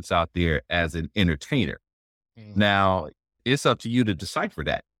she puts out there as an entertainer. Now, it's up to you to decipher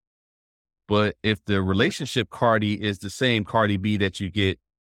that. But if the relationship Cardi is the same Cardi B that you get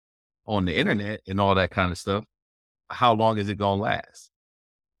on the internet and all that kind of stuff, how long is it going to last?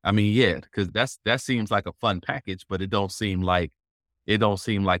 I mean, yeah, because that seems like a fun package, but it don't seem like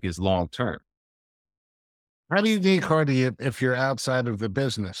it's long term. How do you decard it if you're outside of the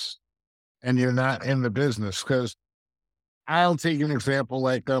business and you're not in the business? Because I'll take an example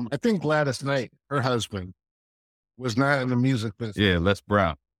like I think Gladys Knight, her husband, was not in the music business. Yeah, Les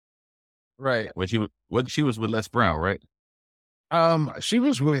Brown. Right. She was with Les Brown, right? She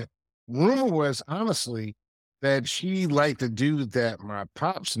was with rumor was honestly that she liked a dude that my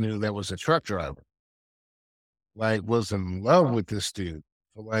pops knew that was a truck driver. Like was in love with this dude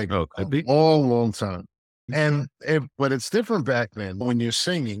for like Oh, a could be. long, long time. But it's different back then. When you're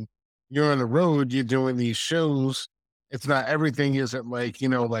singing, you're on the road, you're doing these shows. It's not everything isn't like,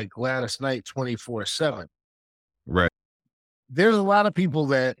 like Gladys Knight 24/7. Right. There's a lot of people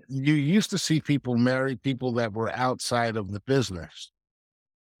that you used to see people marry people that were outside of the business,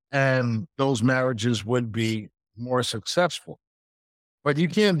 and those marriages would be more successful. But you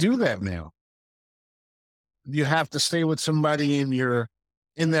can't do that now. You have to stay with somebody in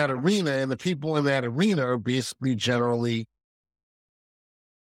that arena, and the people in that arena are basically generally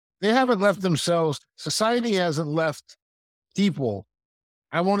they haven't left themselves. Society hasn't left people.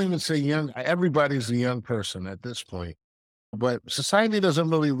 I won't even say young. Everybody's a young person at this point, but society doesn't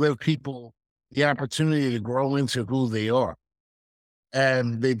really give people the opportunity to grow into who they are,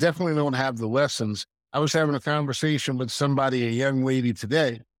 and they definitely don't have the lessons. I was having a conversation with somebody, a young lady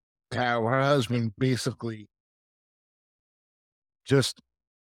today, how her husband basically just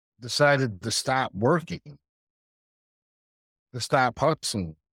decided to stop working, to stop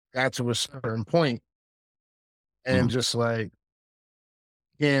hustling, got to a certain point and Mhm. just like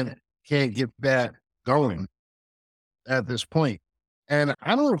can't can't get that going at this point. And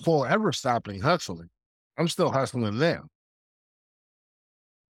I don't recall ever stopping hustling. I'm still hustling now.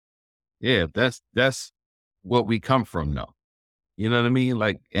 Yeah, that's what we come from though. You know what I mean?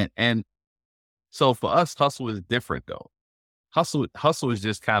 Like and so for us, hustle is different though. Hustle is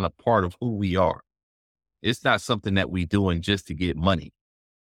just kind of part of who we are. It's not something that we doing just to get money,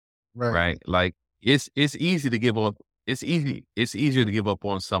 Right. right? Like it's easy to give up. It's easier to give up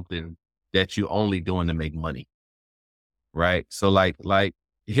on something that you're only doing to make money, right? So like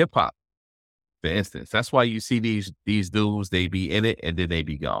hip hop, for instance, that's why you see these dudes, they be in it and then they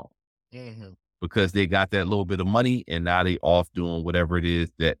be gone Hmm. because they got that little bit of money and now they off doing whatever it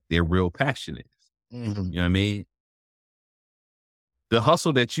is that their real passion is. Hmm. You know what I mean? The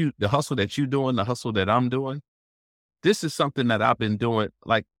hustle that you doing, the hustle that I'm doing, this is something that I've been doing.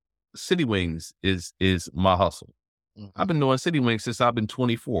 Like City Wings is my hustle. I've Hmm. been doing City Wings since I've been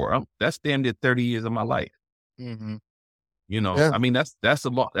 24. That's damn near 30 years of my life. Hmm. You know, Yeah. I mean, that's a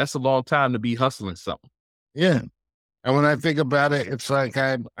long time to be hustling something. Yeah. And when I think about it, it's like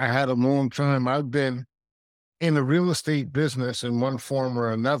I had a long time. I've been in the real estate business in one form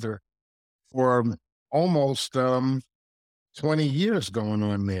or another for almost 20 years going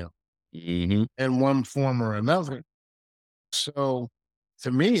on now Hmm. in one form or another. So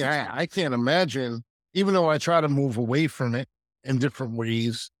to me, I can't imagine, even though I try to move away from it in different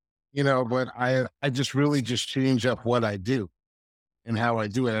ways, but I just really just change up what I do and how I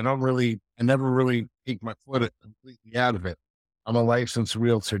do it. I never really take my foot completely out of it. I'm a licensed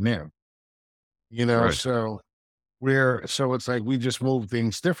realtor now, Right. so so it's like we just move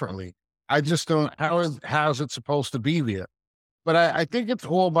things differently. I just don't, how's it supposed to be there? But I think it's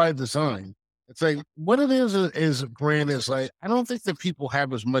all by design. It's like what it is brand is like, I don't think that people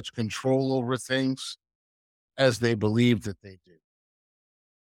have as much control over things as they believe that they do.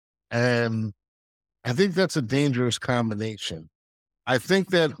 And I think that's a dangerous combination. I think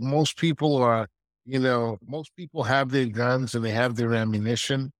that most people have their guns and they have their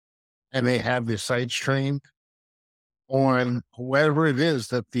ammunition and they have their sights trained on whoever it is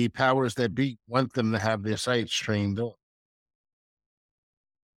that the powers that be want them to have their sights trained on.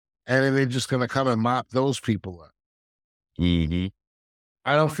 And then they're just going to come and mop those people up. Hmm.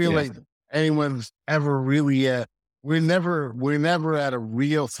 I don't feel Yeah. like anyone's ever really we're never at a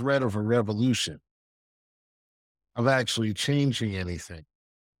real threat of a revolution, of actually changing anything.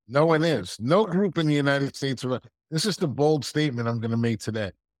 No one is. No group in the United States of this is the bold statement I'm going to make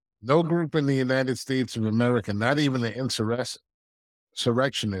today. No group in the United States of America, not even the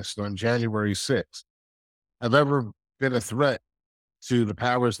insurrectionists on January 6th, have ever been a threat to the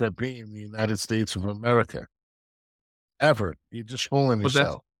powers that be in the United States of America. Ever. You're just fooling But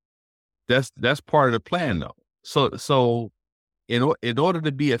yourself. that's part of the plan though. So in order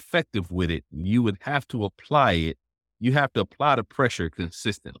to be effective with it, you would have to apply it. You have to apply the pressure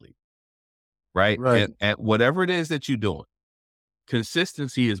consistently, right? Right. And whatever it is that you're doing,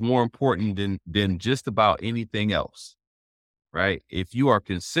 consistency is more important than just about anything else. right? If you are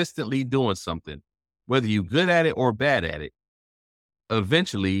consistently doing something, whether you're good at it or bad at it,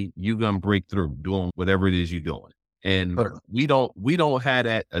 eventually you're gonna break through doing whatever it is you're doing. And But we don't have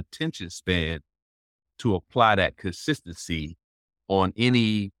that attention span to apply that consistency on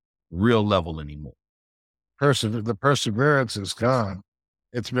any real level anymore. the perseverance is gone.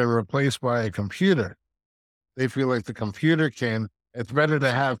 It's been replaced by a computer. They feel like the computer can, it's better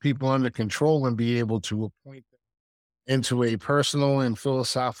to have people under control and be able to appoint them into a personal and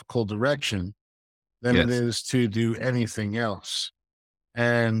philosophical direction than it Yes. is to do anything else.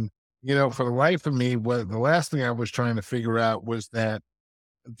 And, for the life of me, what the last thing I was trying to figure out was that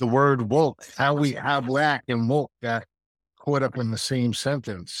the word woke, how black and woke got caught up in the same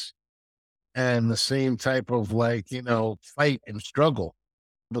sentence and the same type of fight and struggle.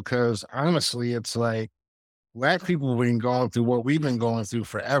 Because honestly, it's like black people have been going through what we've been going through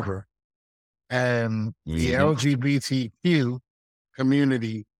forever. And the Hmm. LGBTQ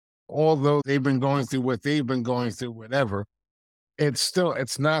community, although they've been going through what they've been going through, whatever,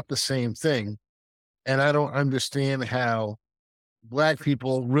 it's not the same thing. And I don't understand how black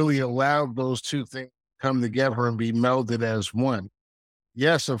people really allowed those two things to come together and be melded as one.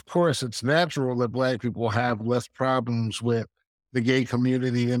 Yes, of course, it's natural that black people have less problems with the gay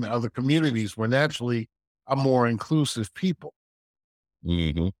community than other communities. We're naturally a more inclusive people.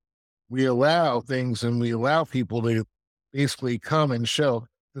 Hmm. We allow things and we allow people to basically come and show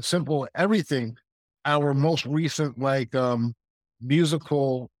the simple everything. Our most recent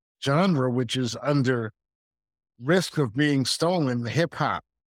musical genre, which is under risk of being stolen, hip hop,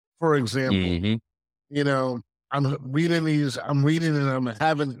 for example. Hmm. You know, I'm reading and I'm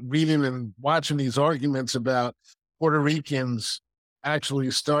having reading and watching these arguments about Puerto Ricans actually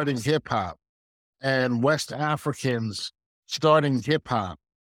starting hip hop and West Africans starting hip hop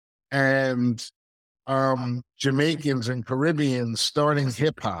and Jamaicans and Caribbeans starting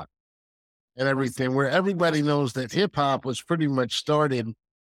hip hop and everything, where everybody knows that hip hop was pretty much started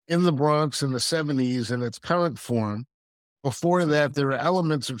in the Bronx in the 70s in its current form. Before that, there are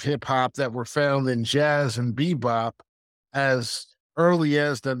elements of hip hop that were found in jazz and bebop as early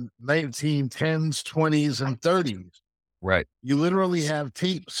as the 1910s, 20s, and 30s. Right. You literally have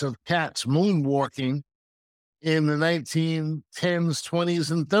tapes of cats moonwalking in the 1910s,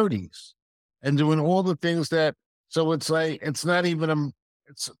 20s, and 30s and doing all the things that, so it's like, it's not even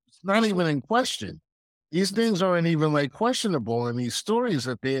in question. These things aren't even like questionable in these stories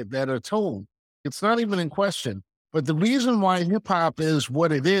that are told. It's not even in question. But the reason why hip hop is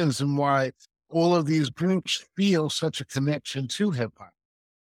what it is and why all of these groups feel such a connection to hip hop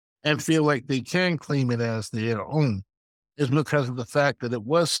and feel like they can claim it as their own is because of the fact that it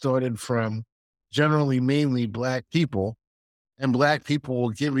was started from generally mainly black people, and black people will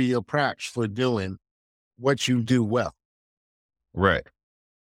give you your props for doing what you do well. Right.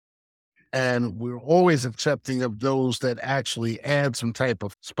 And we're always accepting of those that actually add some type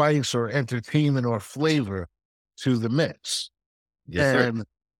of spice or entertainment or flavor to the mix. Yes, sir. And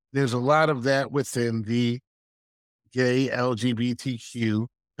there's a lot of that within the gay LGBTQ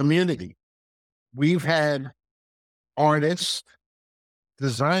community. We've had artists,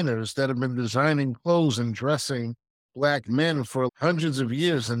 designers that have been designing clothes and dressing black men for hundreds of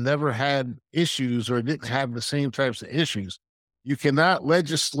years and never had issues or didn't have the same types of issues. You cannot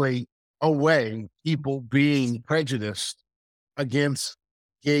legislate away people being prejudiced against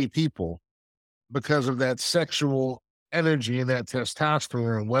gay people because of that sexual energy and that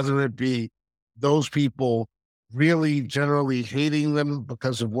testosterone, whether it be those people really generally hating them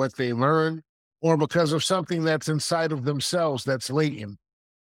because of what they learned or because of something that's inside of themselves that's latent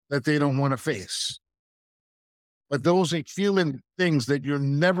that they don't want to face. But those are human things that you're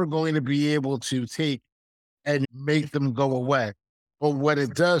never going to be able to take and make them go away. But what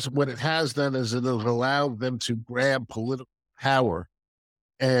it has done is it has allowed them to grab political power,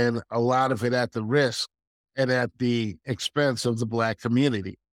 and a lot of it at the risk and at the expense of the black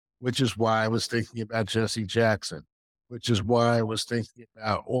community, which is why I was thinking about Jesse Jackson, which is why I was thinking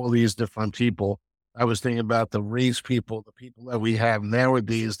about all these different people. I was thinking about the race people, the people that we have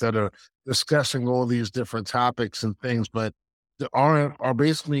nowadays that are discussing all these different topics and things, but are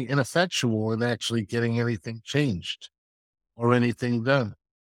basically ineffectual in actually getting anything changed or anything done.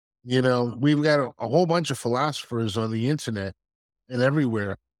 We've got a whole bunch of philosophers on the internet and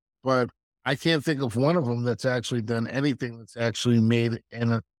everywhere, but I can't think of one of them that's actually done anything that's actually made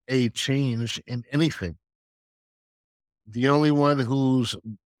a change in anything. The only one who's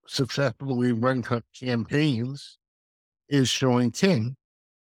successfully run campaigns is Sean King,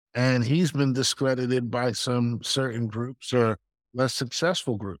 and he's been discredited by some certain groups or less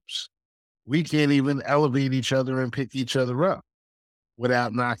successful groups. we can't even elevate each other and pick each other up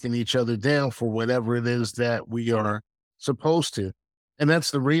without knocking each other down for whatever it is that we are supposed to. And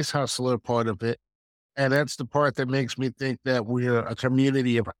that's the race hustler part of it. And that's the part that makes me think that we're a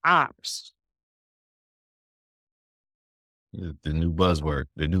community of ops. The new buzzword,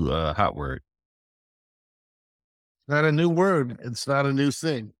 the new hot word. Not a new word. It's not a new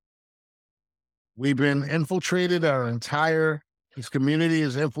thing. We've been infiltrated this community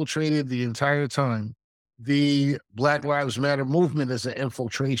is infiltrated the entire time. The Black Lives Matter movement is an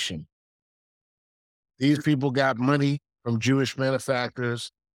infiltration. These people got money from Jewish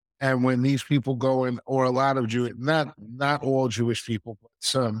benefactors. And when these people go in, or a lot of Jewish, not all Jewish people, but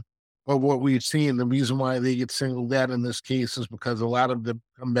some, but what we've seen, the reason why they get singled out in this case is because a lot of them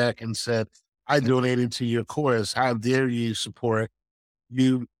come back and said, I donated to your cause. How dare you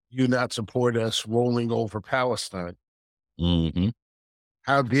not support us rolling over Palestine? Mm-hmm.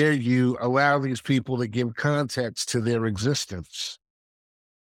 How dare you allow these people to give context to their existence?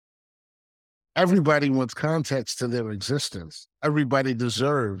 Everybody wants context to their existence. Everybody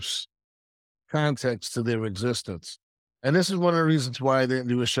deserves context to their existence. And this is one of the reasons why I didn't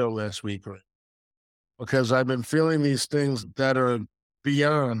do a show last week, right? Because I've been feeling these things that are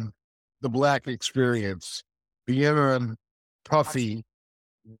beyond the Black experience, beyond Puffy,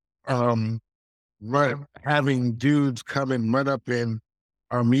 having dudes come and run up in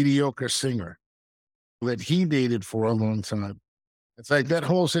our mediocre singer that he dated for a long time. It's like that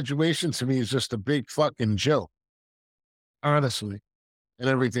whole situation to me is just a big fucking joke, honestly, and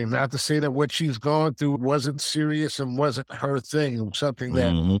everything. Not to say that what she's going through wasn't serious and wasn't her thing,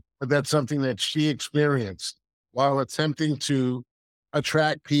 but that's something that she experienced while attempting to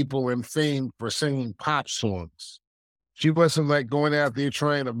attract people and fame for singing pop songs. She wasn't like going out there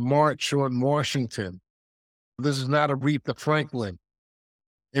trying to march on Washington. This is not Aretha Franklin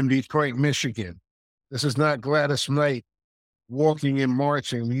in Detroit, Michigan. This is not Gladys Knight walking and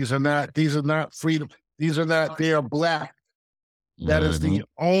marching. These are not freedom. These are not, they are Black. That is the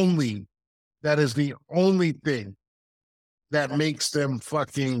only thing that makes them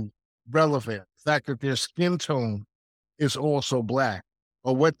fucking relevant. The fact that their skin tone is also Black.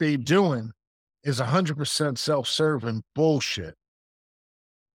 But what they doing is 100% self-serving bullshit.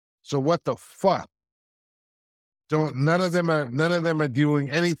 So what the fuck? None of them are doing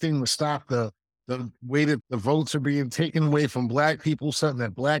anything to stop the way that the votes are being taken away from Black people, something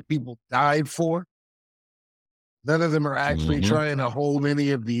that Black people died for. None of them are actually trying to hold any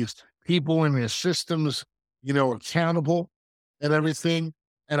of these people in their systems, accountable and everything.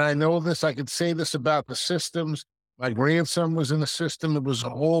 And I know this, I could say this about the systems. My grandson was in a system. It was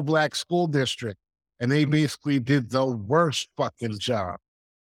an all Black school district. And they basically did the worst fucking job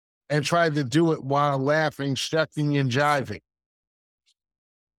and tried to do it while laughing, shucking, and jiving.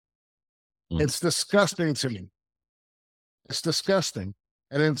 It's disgusting to me. It's disgusting.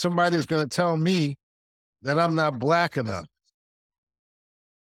 And then somebody's going to tell me that I'm not Black enough.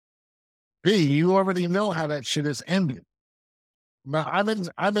 B, you already know how that shit has ended.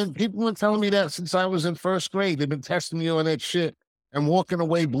 People been telling me that since I was in first grade. They've been testing me on that shit and walking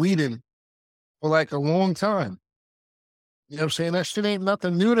away bleeding for like a long time. You know what I'm saying? That shit ain't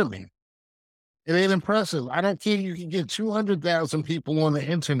nothing new to me. It ain't impressive. I don't care. You can get 200,000 people on the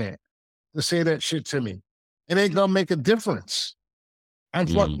internet to say that shit to me. It ain't gonna make a difference. I'm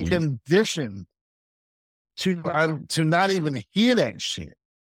fucking conditioned to not even hear that shit.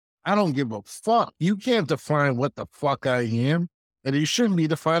 I don't give a fuck. You can't define what the fuck I am, and you shouldn't be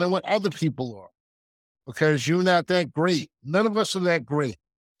defining what other people are, because you're not that great. None of us are that great.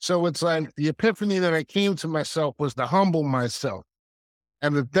 So it's like the epiphany that I came to myself was to humble myself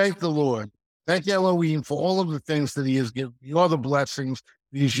and to thank the Lord. Thank Elohim for all of the things that he has given me, all the blessings,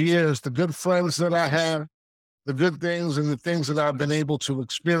 these years, the good friends that I have, the good things and the things that I've been able to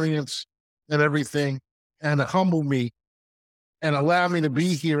experience and everything, and to humble me and allow me to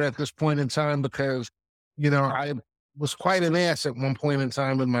be here at this point in time, because, I was quite an ass at one point in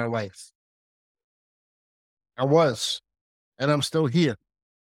time in my life. I was, and I'm still here.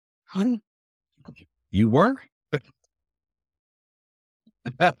 You were?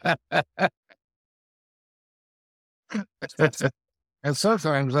 And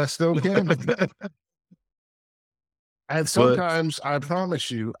sometimes I still can. And sometimes I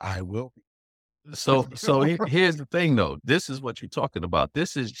promise you I will be. So here's the thing, though. This is what you're talking about.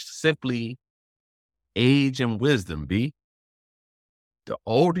 This is simply age and wisdom, B. The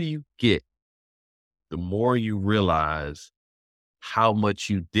older you get, the more you realize how much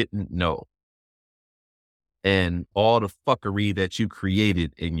you didn't know and all the fuckery that you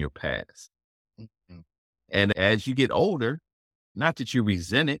created in your past. And as you get older, not that you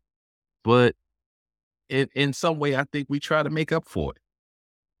resent it, but in some way, I think we try to make up for it.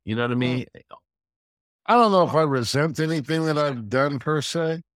 You know what I mean? I don't know if I resent anything that I've done per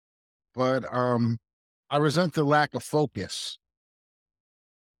se, but I resent the lack of focus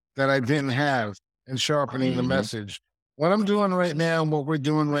that I didn't have in sharpening the Mhm. message. What I'm doing right now, what we're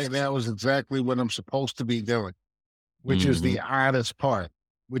doing right now is exactly what I'm supposed to be doing, which is Mhm. the oddest part,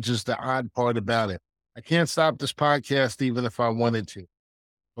 which is the odd part about it. I can't stop this podcast even if I wanted to,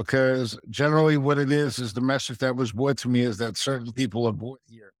 because generally what it is the message that was brought to me is that certain people are brought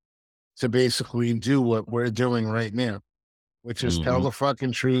here to basically do what we're doing right now, which is tell Mhm. the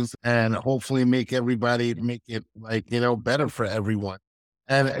fucking truth and hopefully make everybody make it like, better for everyone.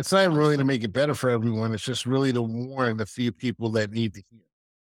 And it's not really to make it better for everyone. It's just really to warn the few people that need to hear.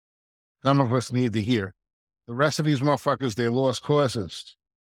 Some of us need to hear. The rest of these motherfuckers, they lost causes.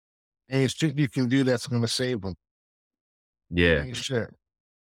 Ain't shit you can do that's going to save them. Yeah. Ain't shit.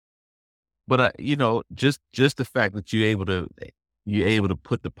 But just the fact that you're able to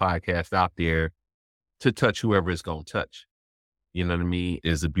put the podcast out there to touch whoever it's gonna touch, you know what I mean,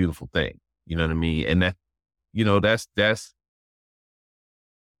 is a beautiful thing. You know what I mean? And that's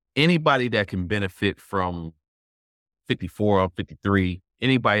anybody that can benefit from 54 or 53,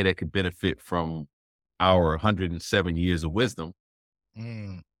 anybody that could benefit from our 107 years of wisdom,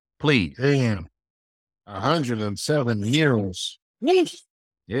 Mm, please. damn. 107 years. Yeesh.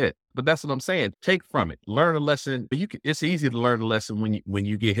 Yeah. But that's what I'm saying. Take from it. Learn a lesson. It's easy to learn a lesson when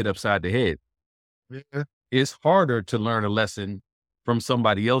you get hit upside the head. Yeah. It's harder to learn a lesson from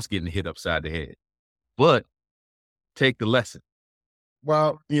somebody else getting hit upside the head. But take the lesson.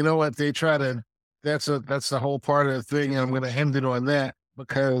 Well, you know what? They try to, that's the whole part of the thing. And I'm going to end it on that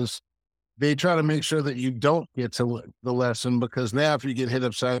because they try to make sure that you don't get to the lesson because now if you get hit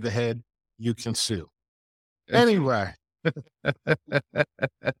upside the head, you can sue. Anyway,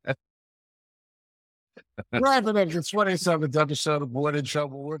 wrapping up the 27th episode of Board in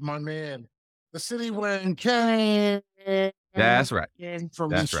Trouble with my man, the city wearing Kane That's right. from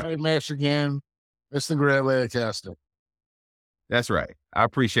That's right. Detroit, Michigan, Mr. Grant Lancaster. That's right. I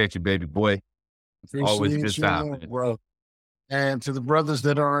appreciate you, baby boy. Always a Appreciate good you, time, man. bro. And to the brothers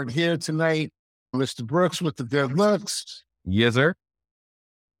that aren't here tonight, Mr. Brooks with the good looks. Yes, sir.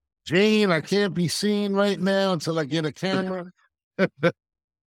 Gene, I can't be seen right now until I get a camera.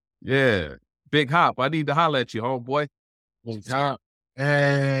 Yeah. Big Hop. I need to holler at you, homeboy. On top.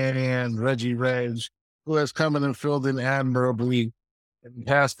 And Reggie Reg, who has come in and filled in admirably in the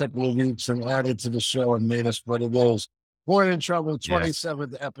past couple of weeks and added to the show and made us what it is. Born in Trouble, Yes.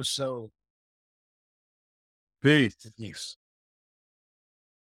 27th episode. Peace. Peace.